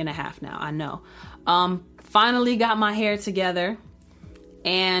for a week and a half now. I know. Finally got my hair together.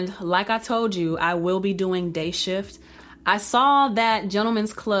 And like I told you, I will be doing day shift. I saw that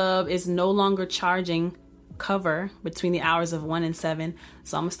Gentlemen's Club is no longer charging cover between the hours of 1 and 7.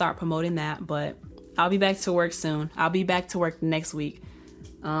 So I'm gonna start promoting that, but I'll be back to work soon. I'll be back to work next week.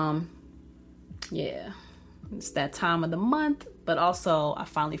 Yeah, it's that time of the month, but also I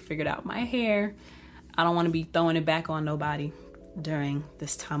finally figured out my hair. I don't want to be throwing it back on nobody during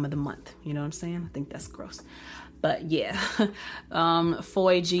this time of the month. You know what I'm saying? I think that's gross. But yeah,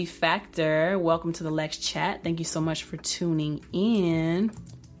 Foy G Factor, welcome to the Lex chat. Thank you so much for tuning in.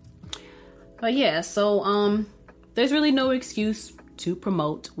 But yeah, so there's really no excuse to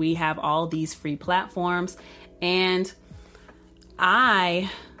promote. We have all these free platforms, and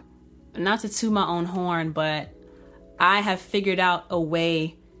not to toot my own horn, but I have figured out a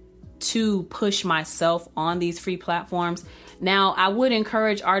way to push myself on these free platforms. Now, I would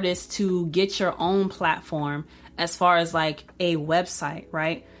encourage artists to get your own platform as far as like a website,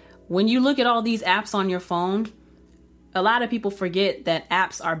 right? When you look at all these apps on your phone, a lot of people forget that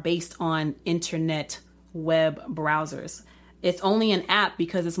apps are based on internet web browsers. It's only an app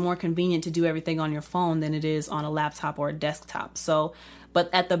because it's more convenient to do everything on your phone than it is on a laptop or a desktop. So, but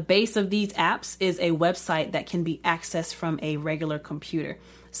at the base of these apps is a website that can be accessed from a regular computer.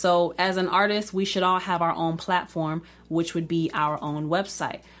 So as an artist, we should all have our own platform, which would be our own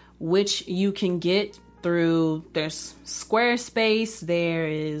website, which you can get through, there's Squarespace, there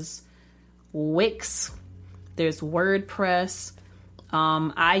is Wix, there's WordPress.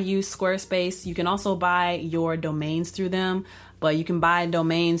 I use Squarespace. You can also buy your domains through them, but you can buy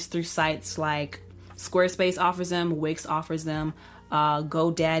domains through sites like Squarespace offers them, Wix offers them,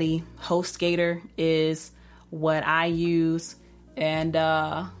 GoDaddy, HostGator is what I use, and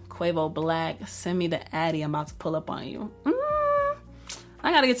Quavo Black, send me the Addy. I'm about to pull up on you.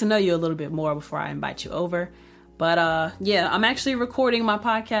 I gotta get to know you a little bit more before I invite you over. But yeah, I'm actually recording my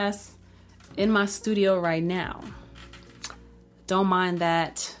podcast in my studio right now. Don't mind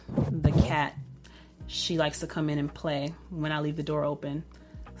that. The cat, she likes to come in and play when I leave the door open.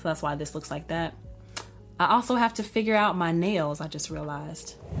 So that's why this looks like that. I also have to figure out my nails, I just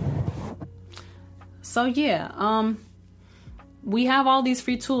realized. So yeah, we have all these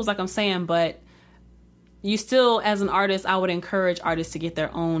free tools, like I'm saying, but you still, as an artist, I would encourage artists to get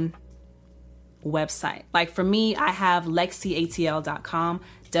their own website. Like for me, I have lexiatl.com,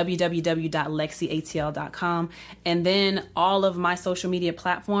 www.lexiatl.com, and then all of my social media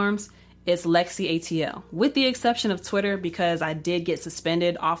platforms, it's lexiatl, with the exception of Twitter, because I did get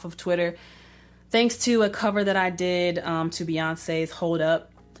suspended off of Twitter thanks to a cover that I did to Beyonce's Hold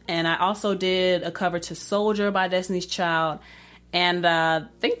Up, and I also did a cover to Soldier by Destiny's Child, and I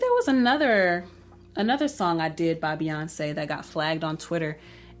think there was another song I did by Beyonce that got flagged on Twitter,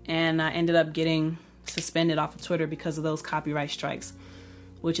 and I ended up getting suspended off of Twitter because of those copyright strikes,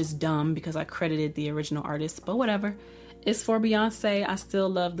 which is dumb because I credited the original artist, but whatever. It's for Beyonce. I still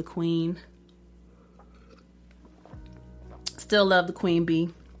love the queen. Still love the queen bee.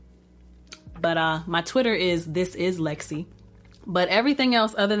 But my Twitter is This Is Lexi. But everything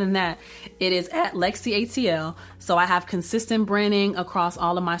else other than that, it is at Lexi ATL. So I have consistent branding across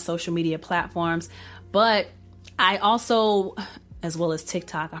all of my social media platforms. But I also, as well as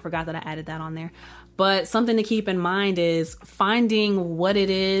TikTok, I forgot that I added that on there. But something to keep in mind is finding what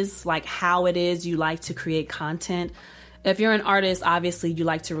it is, like how it is you like to create content. If you're an artist, obviously you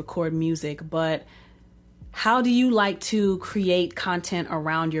like to record music, but how do you like to create content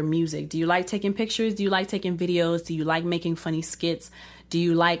around your music? Do you like taking pictures? Do you like taking videos? Do you like making funny skits? Do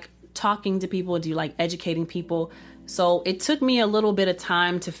you like talking to people? Do you like educating people? So it took me a little bit of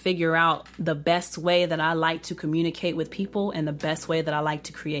time to figure out the best way that I like to communicate with people and the best way that I like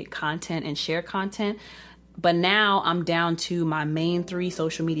to create content and share content. But now I'm down to my main 3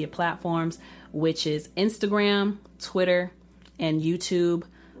 social media platforms, which is Instagram, Twitter, and YouTube.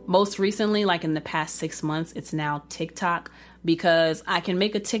 Most recently, like in the past 6 months, it's now TikTok, because I can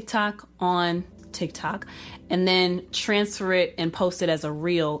make a TikTok on TikTok and then transfer it and post it as a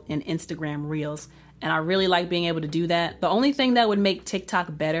reel in Instagram Reels. And I really like being able to do that. The only thing that would make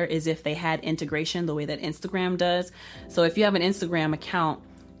TikTok better is if they had integration the way that Instagram does. So if you have an Instagram account,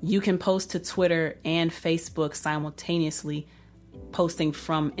 you can post to Twitter and Facebook simultaneously, posting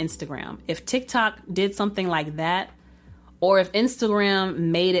from Instagram. If TikTok did something like that, or if Instagram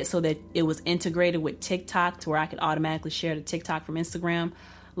made it so that it was integrated with TikTok to where I could automatically share the TikTok from Instagram,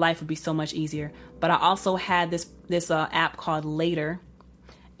 life would be so much easier. But I also had this app called Later,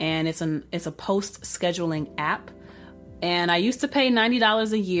 and it's a post scheduling app. And I used to pay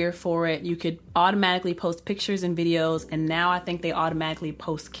 $90 a year for it. You could automatically post pictures and videos, and now I think they automatically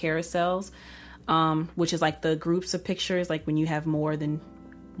post carousels, which is like the groups of pictures, like when you have more than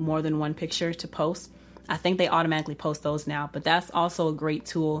one picture to post. I think they automatically post those now, but that's also a great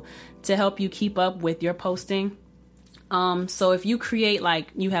tool to help you keep up with your posting. So if you create,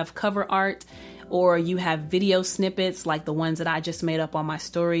 like, you have cover art or you have video snippets like the ones that I just made up on my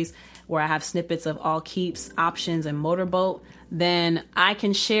stories, where I have snippets of All Keeps, Options, and Motorboat, then I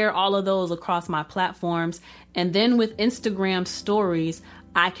can share all of those across my platforms. And then with Instagram stories,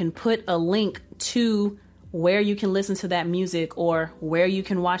 I can put a link to where you can listen to that music, or where you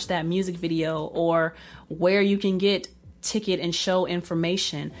can watch that music video, or where you can get ticket and show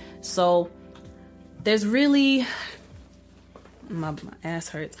information. So there's really, my ass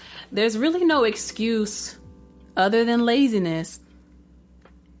hurts. There's really no excuse other than laziness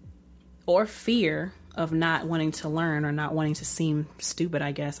or fear of not wanting to learn or not wanting to seem stupid,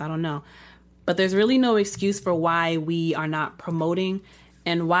 I guess. I don't know. But there's really no excuse for why we are not promoting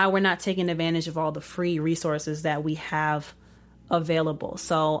and why we're not taking advantage of all the free resources that we have available.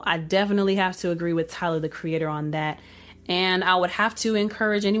 So I definitely have to agree with Tyler, the Creator, on that. And I would have to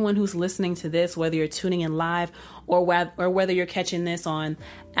encourage anyone who's listening to this, whether you're tuning in live or whether you're catching this on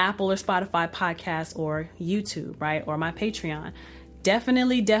Apple or Spotify podcasts or YouTube, right? Or my Patreon.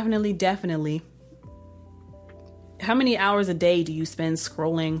 Definitely. How many hours a day do you spend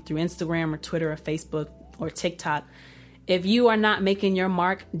scrolling through Instagram or Twitter or Facebook or TikTok? If you are not making your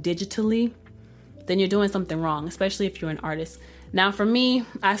mark digitally, then you're doing something wrong, especially if you're an artist. Now, for me,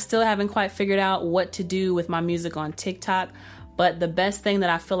 I still haven't quite figured out what to do with my music on TikTok, but the best thing that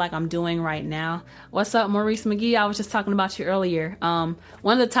I feel like I'm doing right now. What's up, Maurice McGee? I was just talking about you earlier. One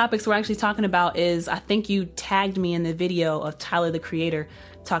of the topics we're actually talking about is, I think you tagged me in the video of Tyler, the Creator,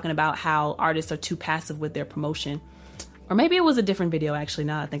 talking about how artists are too passive with their promotion. Or maybe it was a different video, actually,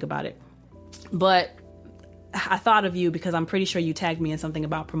 now that I think about it. But I thought of you because I'm pretty sure you tagged me in something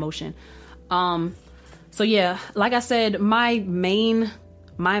about promotion. So yeah, like I said, my main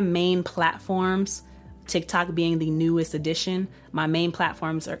platforms, TikTok being the newest addition, my main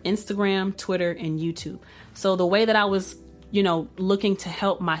platforms are Instagram, Twitter, and YouTube. So the way that I was, looking to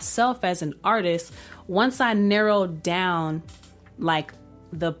help myself as an artist, once I narrowed down like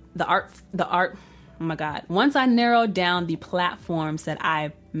the art, oh my God, once I narrowed down the platforms that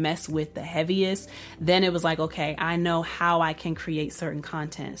I mess with the heaviest, then it was like, okay, I know how I can create certain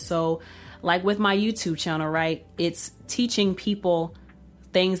content. So like with my YouTube channel, right? It's teaching people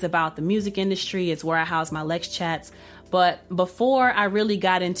things about the music industry. It's where I house my Lex chats. But before I really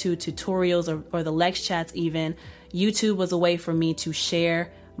got into tutorials or the Lex chats even, YouTube was a way for me to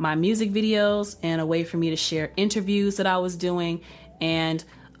share my music videos and a way for me to share interviews that I was doing and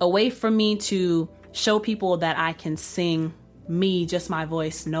a way for me to show people that I can sing me, just my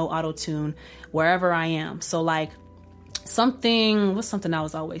voice, no auto-tune, wherever I am. So like what's something I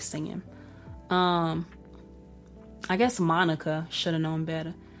was always singing? I guess Monica, Should Have Known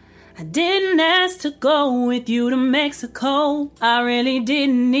Better. I didn't ask to go with you to Mexico. I really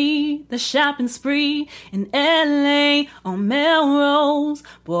didn't need the shopping spree in LA on Melrose.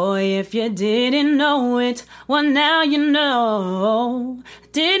 Boy, if you didn't know it, well now you know.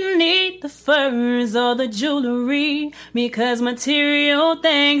 Didn't need the furs or the jewelry, because material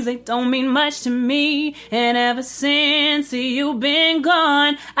things, they don't mean much to me. And ever since you've been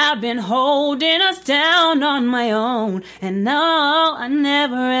gone, I've been holding us down on my own. And no, I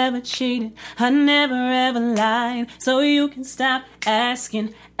never ever cheated, I never ever lied. So you can stop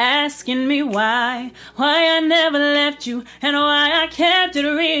asking me why I never left you, and why I kept it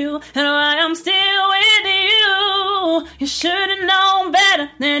real, and why I'm still with you. You should have known better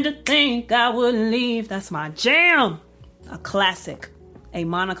than to think I would leave. That's my jam. A classic, a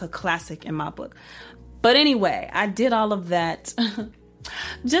Monica classic in my book. But anyway, I did all of that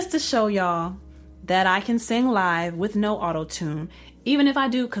just to show y'all that I can sing live with no auto-tune. Even if I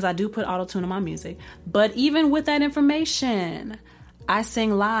do, because I do put auto-tune in my music. But even with that information, I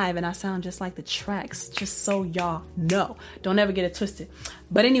sing live and I sound just like the tracks, just so y'all know. Don't ever get it twisted.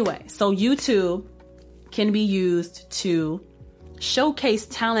 But anyway, so YouTube can be used to showcase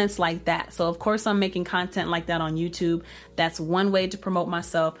talents like that. So of course I'm making content like that on YouTube. That's one way to promote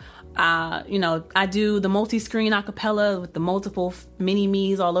myself. I do the multi-screen acapella with the multiple mini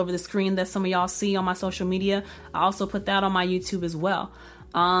me's all over the screen that some of y'all see on my social media. I also put that on my YouTube as well.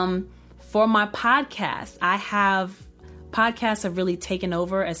 For my podcast, podcasts have really taken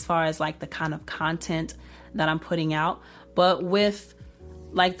over as far as like the kind of content that I'm putting out. But with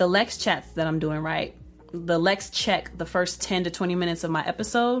like the Lex chats that I'm doing, right? The Lex check, the first 10 to 20 minutes of my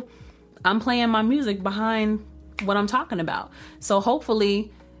episode, I'm playing my music behind what I'm talking about. So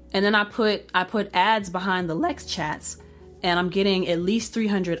hopefully, and then I put ads behind the Lex chats, and I'm getting at least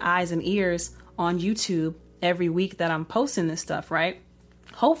 300 eyes and ears on YouTube every week that I'm posting this stuff, right?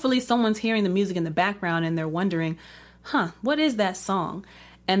 Hopefully someone's hearing the music in the background and they're wondering, what is that song?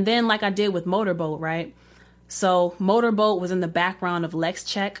 And then like I did with Motorboat, right? So Motorboat was in the background of Lex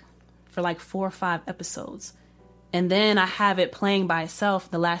Check for like 4 or 5 episodes. And then I have it playing by itself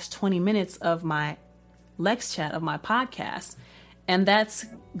the last 20 minutes of my Lex Chat of my podcast. And that's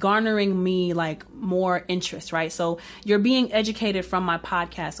garnering me like more interest, right? So you're being educated from my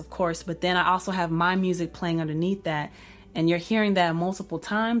podcast, of course, but then I also have my music playing underneath that. And you're hearing that multiple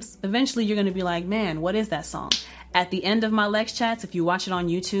times. Eventually you're going to be like, man, what is that song? At the end of my Lex Chats, if you watch it on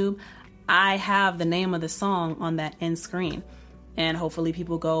YouTube, I have the name of the song on that end screen. And hopefully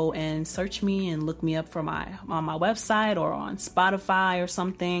people go and search me and look me up on my website or on Spotify or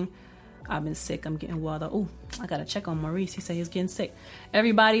something. I've been sick. I'm getting well though. Oh, I got to check on Maurice. He said he's getting sick.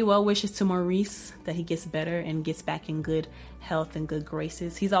 Everybody, well wishes to Maurice that he gets better and gets back in good health and good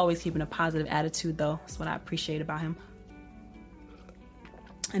graces. He's always keeping a positive attitude though. That's what I appreciate about him.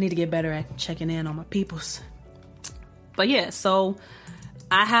 I need to get better at checking in on my peoples. But yeah, so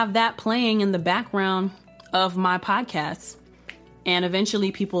I have that playing in the background of my podcasts. And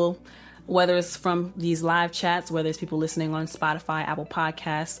eventually people, whether it's from these live chats, whether it's people listening on Spotify, Apple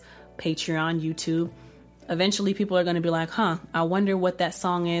Podcasts, Patreon, YouTube, eventually people are going to be like, I wonder what that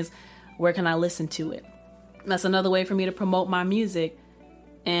song is. Where can I listen to it? That's another way for me to promote my music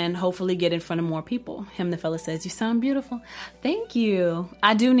and hopefully get in front of more people. Him the fella says, you sound beautiful. Thank you.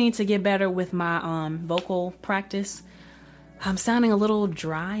 I do need to get better with my vocal practice. I'm sounding a little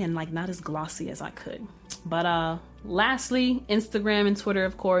dry and like not as glossy as I could. But lastly, Instagram and Twitter,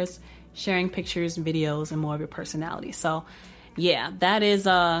 of course, sharing pictures, videos, and more of your personality. So yeah, that is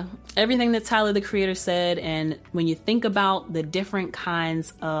everything that Tyler the Creator said. And when you think about the different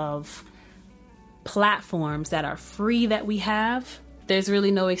kinds of platforms that are free that we have, there's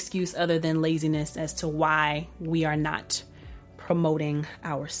really no excuse other than laziness as to why we are not promoting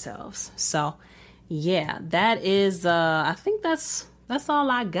ourselves. So yeah, that is, I think that's all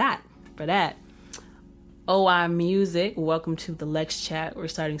I got for that. OI Music, welcome to the Lex Chat. We're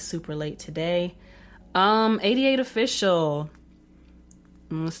starting super late today. 88 Official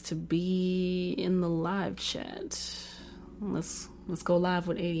wants to be in the live chat. Let's go live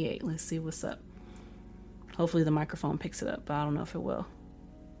with 88. Let's see what's up. Hopefully the microphone picks it up, but I don't know if it will.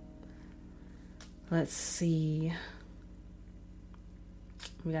 Let's see.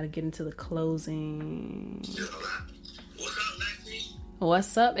 We got to get into the closing. What's up, Lexi?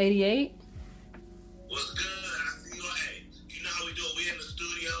 What's up, 88? What's good? I see you. Hey, you know how we do it. We in the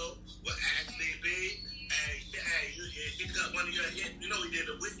studio with Ashley B. Hey, you got one of your hits. You know we did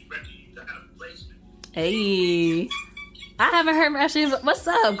the Whiskey record. You got a placement. Hey. I haven't heard Ashley. What's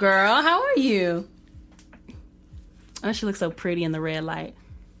up, girl? How are you? Oh, she looks so pretty in the red light.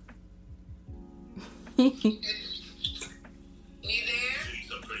 You there? She's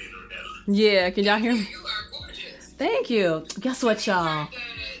so pretty in the Yeah, can y'all hear me? You are gorgeous. Thank you. Guess what, y'all?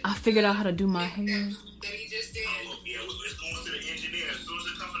 I figured out how to do my hair. That he just did. Yeah, it's going to the engineer. As soon as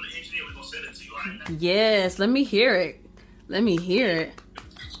it comes from the engineer, we're going to send it to you right now. Yes, let me hear it. Let me hear it.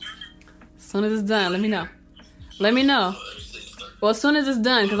 As soon as it's done, let me know. Let me know. Well, as soon as it's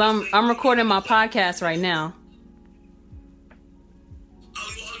done, because I'm recording my podcast right now.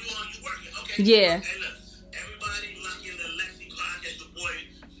 Oh, you working? Okay. Yeah. Hey, look, everybody lucky in the Lexi podcast. Your boy,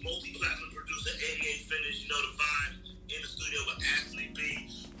 multi-platinum producer, 88 Finish. You know the vibe in the studio with Ashley B.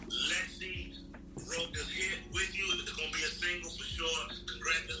 Lexi wrote this hit with you. It's going to be a single for sure.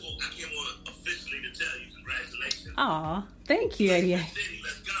 Congratulations. I came on officially to tell you congratulations. Aw, thank you, 88. City,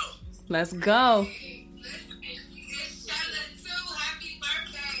 let's go. Let's go. It's Shella too. Happy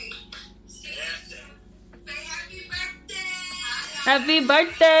birthday. Say happy birthday. Happy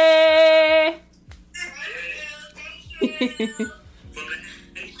birthday! From the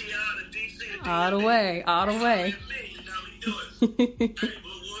ATL to DC to All the way, all the way. me, you know how we do it. Hey,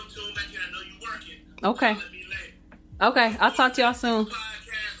 we'll tune back here. I know you working. Okay. Let me later. Okay, I'll talk to y'all soon.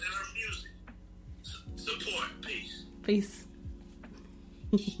 Podcast and her music. Support. Peace. Peace.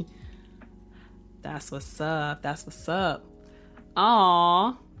 That's what's up. That's what's up.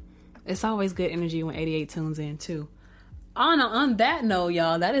 Aw. It's always good energy when 88 tunes in, too. On that note,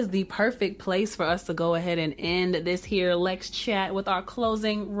 y'all, that is the perfect place for us to go ahead and end this here Lex Chat with our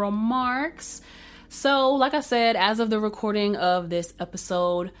closing remarks. So, like I said, as of the recording of this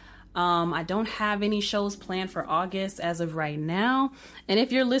episode, I don't have any shows planned for August as of right now. And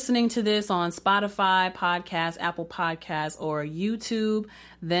if you're listening to this on Spotify, Podcasts, Apple Podcasts, or YouTube,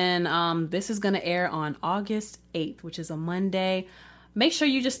 then this is going to air on August 8th, which is a Monday. Make sure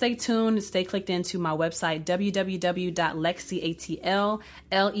you just stay tuned and stay clicked into my website,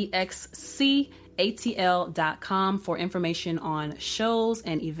 www.lexiatl.com for information on shows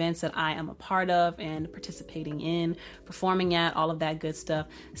and events that I am a part of and participating in, performing at, all of that good stuff.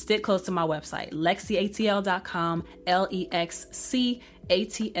 Stick close to my website, lexiatl.com,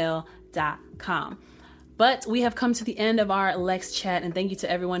 lexiatl.com. But we have come to the end of our Lex Chat, and thank you to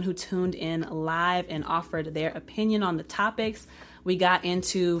everyone who tuned in live and offered their opinion on the topics. We got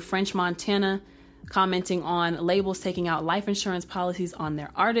into French Montana commenting on labels taking out life insurance policies on their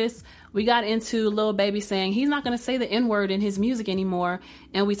artists. We got into Lil Baby saying he's not going to say the N-word in his music anymore.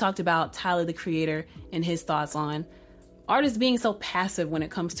 And we talked about Tyler, the Creator, and his thoughts on artists being so passive when it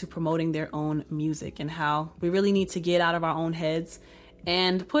comes to promoting their own music and how we really need to get out of our own heads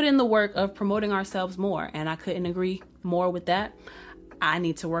and put in the work of promoting ourselves more. And I couldn't agree more with that. I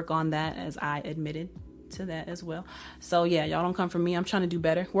need to work on that, as I admitted to that as well. So yeah, y'all don't come for me. I'm trying to do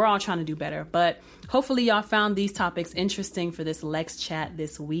better. We're all trying to do better, but hopefully y'all found these topics interesting for this Lex Chat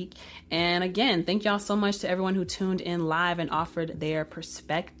this week. And again, thank y'all so much to everyone who tuned in live and offered their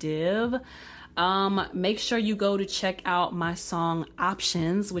perspective. Make sure you go to check out my song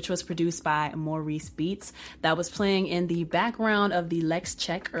Options, which was produced by Maurice Beats. That was playing in the background of the Lex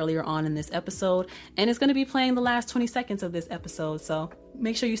Check earlier on in this episode, and it's going to be playing the last 20 seconds of this episode. So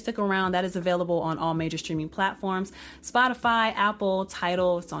make sure you stick around. That is available on all major streaming platforms, Spotify, Apple,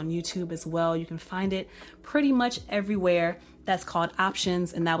 Tidal. It's on YouTube as well. You can find it pretty much everywhere. That's called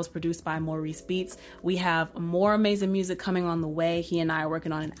Options, and that was produced by Maurice Beats. We have more amazing music coming on the way. He and I are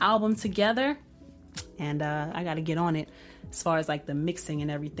working on an album together, and I got to get on it as far as like the mixing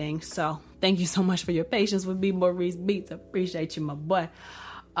and everything. So thank you so much for your patience with me, Maurice Beats. I appreciate you, my boy.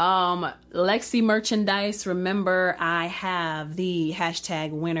 Lexi merchandise. Remember, I have the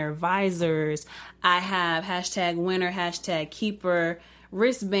 #winner visors. I have #winner, #keeper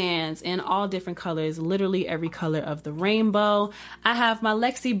wristbands in all different colors, literally every color of the rainbow. I have my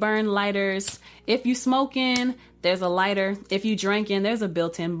Lexi Burn lighters. If you smoking, there's a lighter. If you drinking, there's a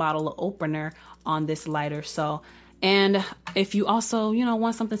built-in bottle opener on this lighter. So, and if you also,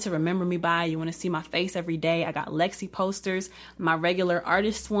 want something to remember me by, you want to see my face every day, I got Lexi posters, my regular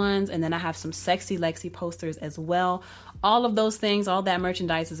artist ones, and then I have some sexy Lexi posters as well. All of those things, all that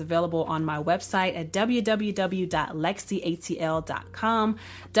merchandise is available on my website at www.lexiatl.com,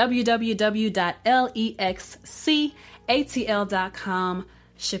 www.lexciatl.com.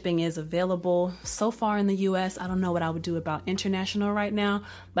 Shipping is available so far in the US. I don't know what I would do about international right now,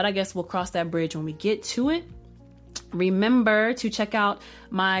 but I guess we'll cross that bridge when we get to it. Remember to check out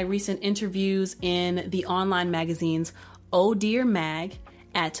my recent interviews in the online magazines Oh Dear Mag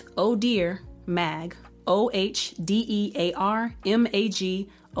at Oh Dear Mag, OHDEARMAG,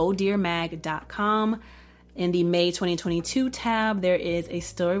 ohdearmag.com. In the May 2022 tab, there is a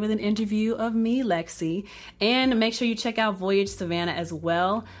story with an interview of me, Lexi. And make sure you check out Voyage Savannah as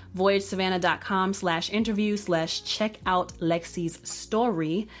well. VoyageSavannah.com/interview/check out Lexi's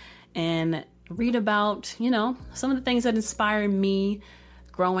story. and read about, you know, some of the things that inspired me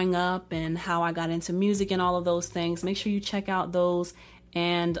growing up and how I got into music and all of those things. Make sure you check out those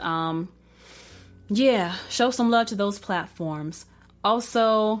and show some love to those platforms.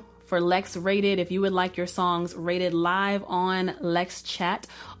 Also, for Lex Rated, if you would like your songs rated live on Lex Chat,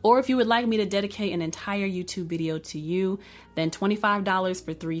 or if you would like me to dedicate an entire YouTube video to you, then $25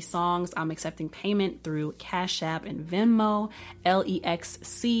 for 3 songs. I'm accepting payment through Cash App and Venmo,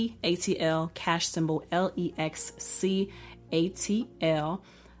 LEXCATL, cash symbol LEXCATL.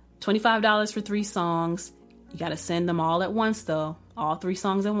 $25 for 3 songs. You got to send them all at once, though. All 3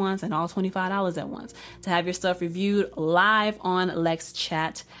 songs at once and all $25 at once to have your stuff reviewed live on Lex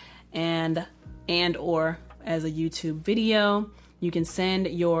Chat and or as a YouTube video. You can send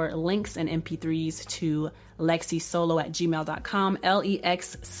your links and MP3s to lexisolo@gmail.com,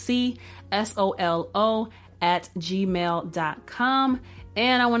 LEXCSOLO@gmail.com.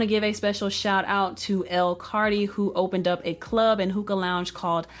 And I want to give a special shout out to El Cardi, who opened up a club and hookah lounge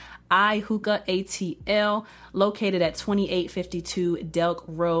called iHookah ATL, located at 2852 Delk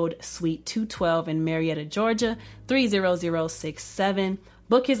Road, Suite 212 in Marietta, Georgia, 30067.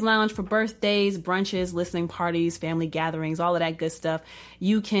 Book his lounge for birthdays, brunches, listening parties, family gatherings, all of that good stuff.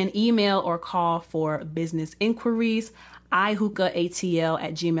 You can email or call for business inquiries,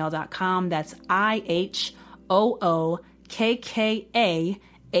 iHookahATL@gmail.com. That's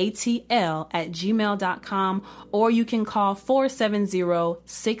IHOOKKAATL@gmail.com, or you can call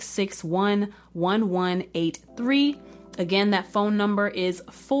 470-661-1183. Again, that phone number is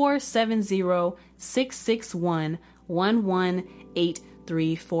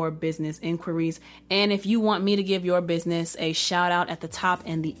 470-661-1183 for business inquiries. And if you want me to give your business a shout out at the top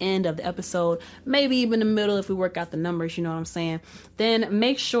and the end of the episode, maybe even the middle if we work out the numbers, you know what I'm saying, then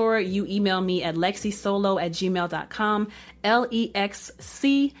make sure you email me at lexisolo@gmail.com,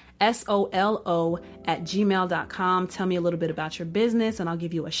 LEXCSOLO@gmail.com. Tell me a little bit about your business and I'll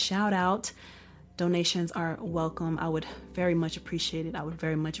give you a shout out. Donations are welcome. I would very much appreciate it.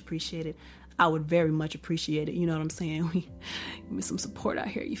 You know what I'm saying? Give me some support out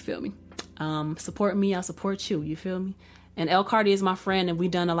here. You feel me? Support me. I'll support you. You feel me? And El Cardi is my friend and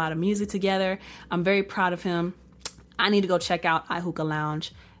we've done a lot of music together. I'm very proud of him. I need to go check out iHookah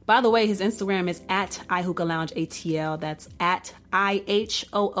Lounge. By the way, his Instagram is at iHookah Lounge ATL. That's at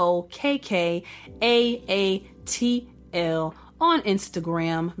IHOOKKAATL on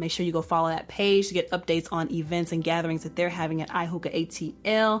Instagram. Make sure you go follow that page to get updates on events and gatherings that they're having at iHookah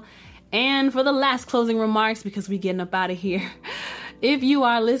ATL. And for the last closing remarks, because we're getting up out of here, if you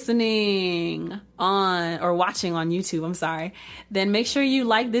are listening on or watching on YouTube, then make sure you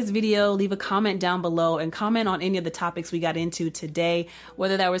like this video, leave a comment down below, and comment on any of the topics we got into today,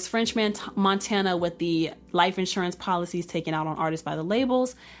 whether that was French Montana with the life insurance policies taken out on artists by the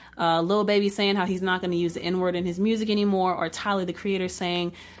labels, Lil Baby saying how he's not going to use the N-word in his music anymore, or Tyler, the Creator,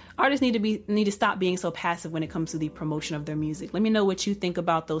 saying artists need to stop being so passive when it comes to the promotion of their music. Let me know what you think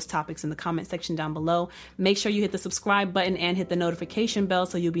about those topics in the comment section down below. Make sure you hit the subscribe button and hit the notification bell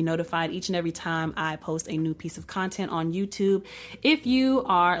so you'll be notified each and every time I post a new piece of content on YouTube. If you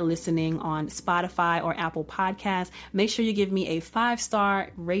are listening on Spotify or Apple Podcasts, make sure you give me a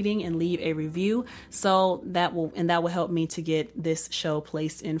 5-star rating and leave a review, so that will help me to get this show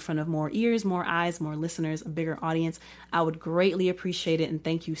placed in front of more ears, more eyes, more listeners, a bigger audience. I would greatly appreciate it, and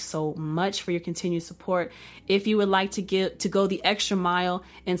thank you so much for your continued support. If you would like to go the extra mile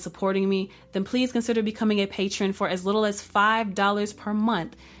in supporting me, then please consider becoming a patron for as little as $5 per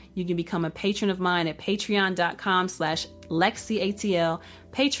month. You can become a patron of mine at patreon.com/LexiATL,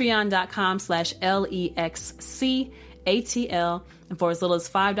 patreon.com/LEXCATL. And for as little as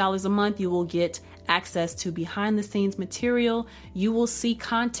 $5 a month, you will get access to behind the scenes material. You will see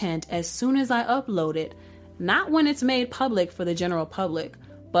content as soon as I upload it. Not when it's made public for the general public,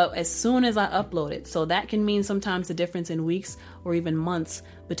 but as soon as I upload it. So that can mean sometimes a difference in weeks or even months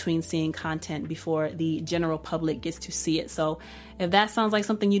between seeing content before the general public gets to see it. So if that sounds like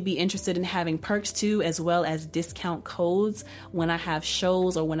something you'd be interested in having perks to, as well as discount codes when I have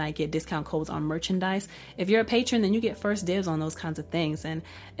shows or when I get discount codes on merchandise, if you're a patron, then you get first dibs on those kinds of things. And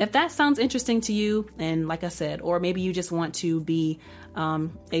if that sounds interesting to you, and like I said, or maybe you just want to be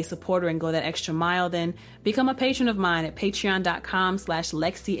a supporter and go that extra mile, then become a patron of mine at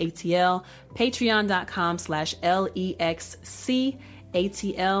patreon.com/LexiATL,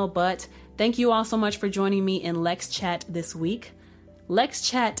 patreon.com/LEXCATL. But thank you all so much for joining me in Lex Chat this week. Lex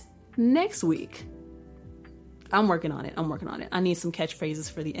Chat next week. I'm working on it. I need some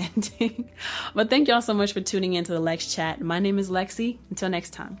catchphrases for the ending. But thank y'all so much for tuning into the Lex Chat. My name is Lexi. Until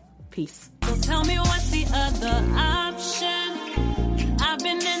next time. Peace. So tell me what's the other option? I've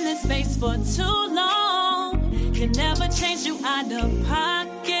been in this face for too long can never change you out of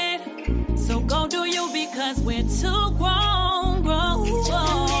pocket.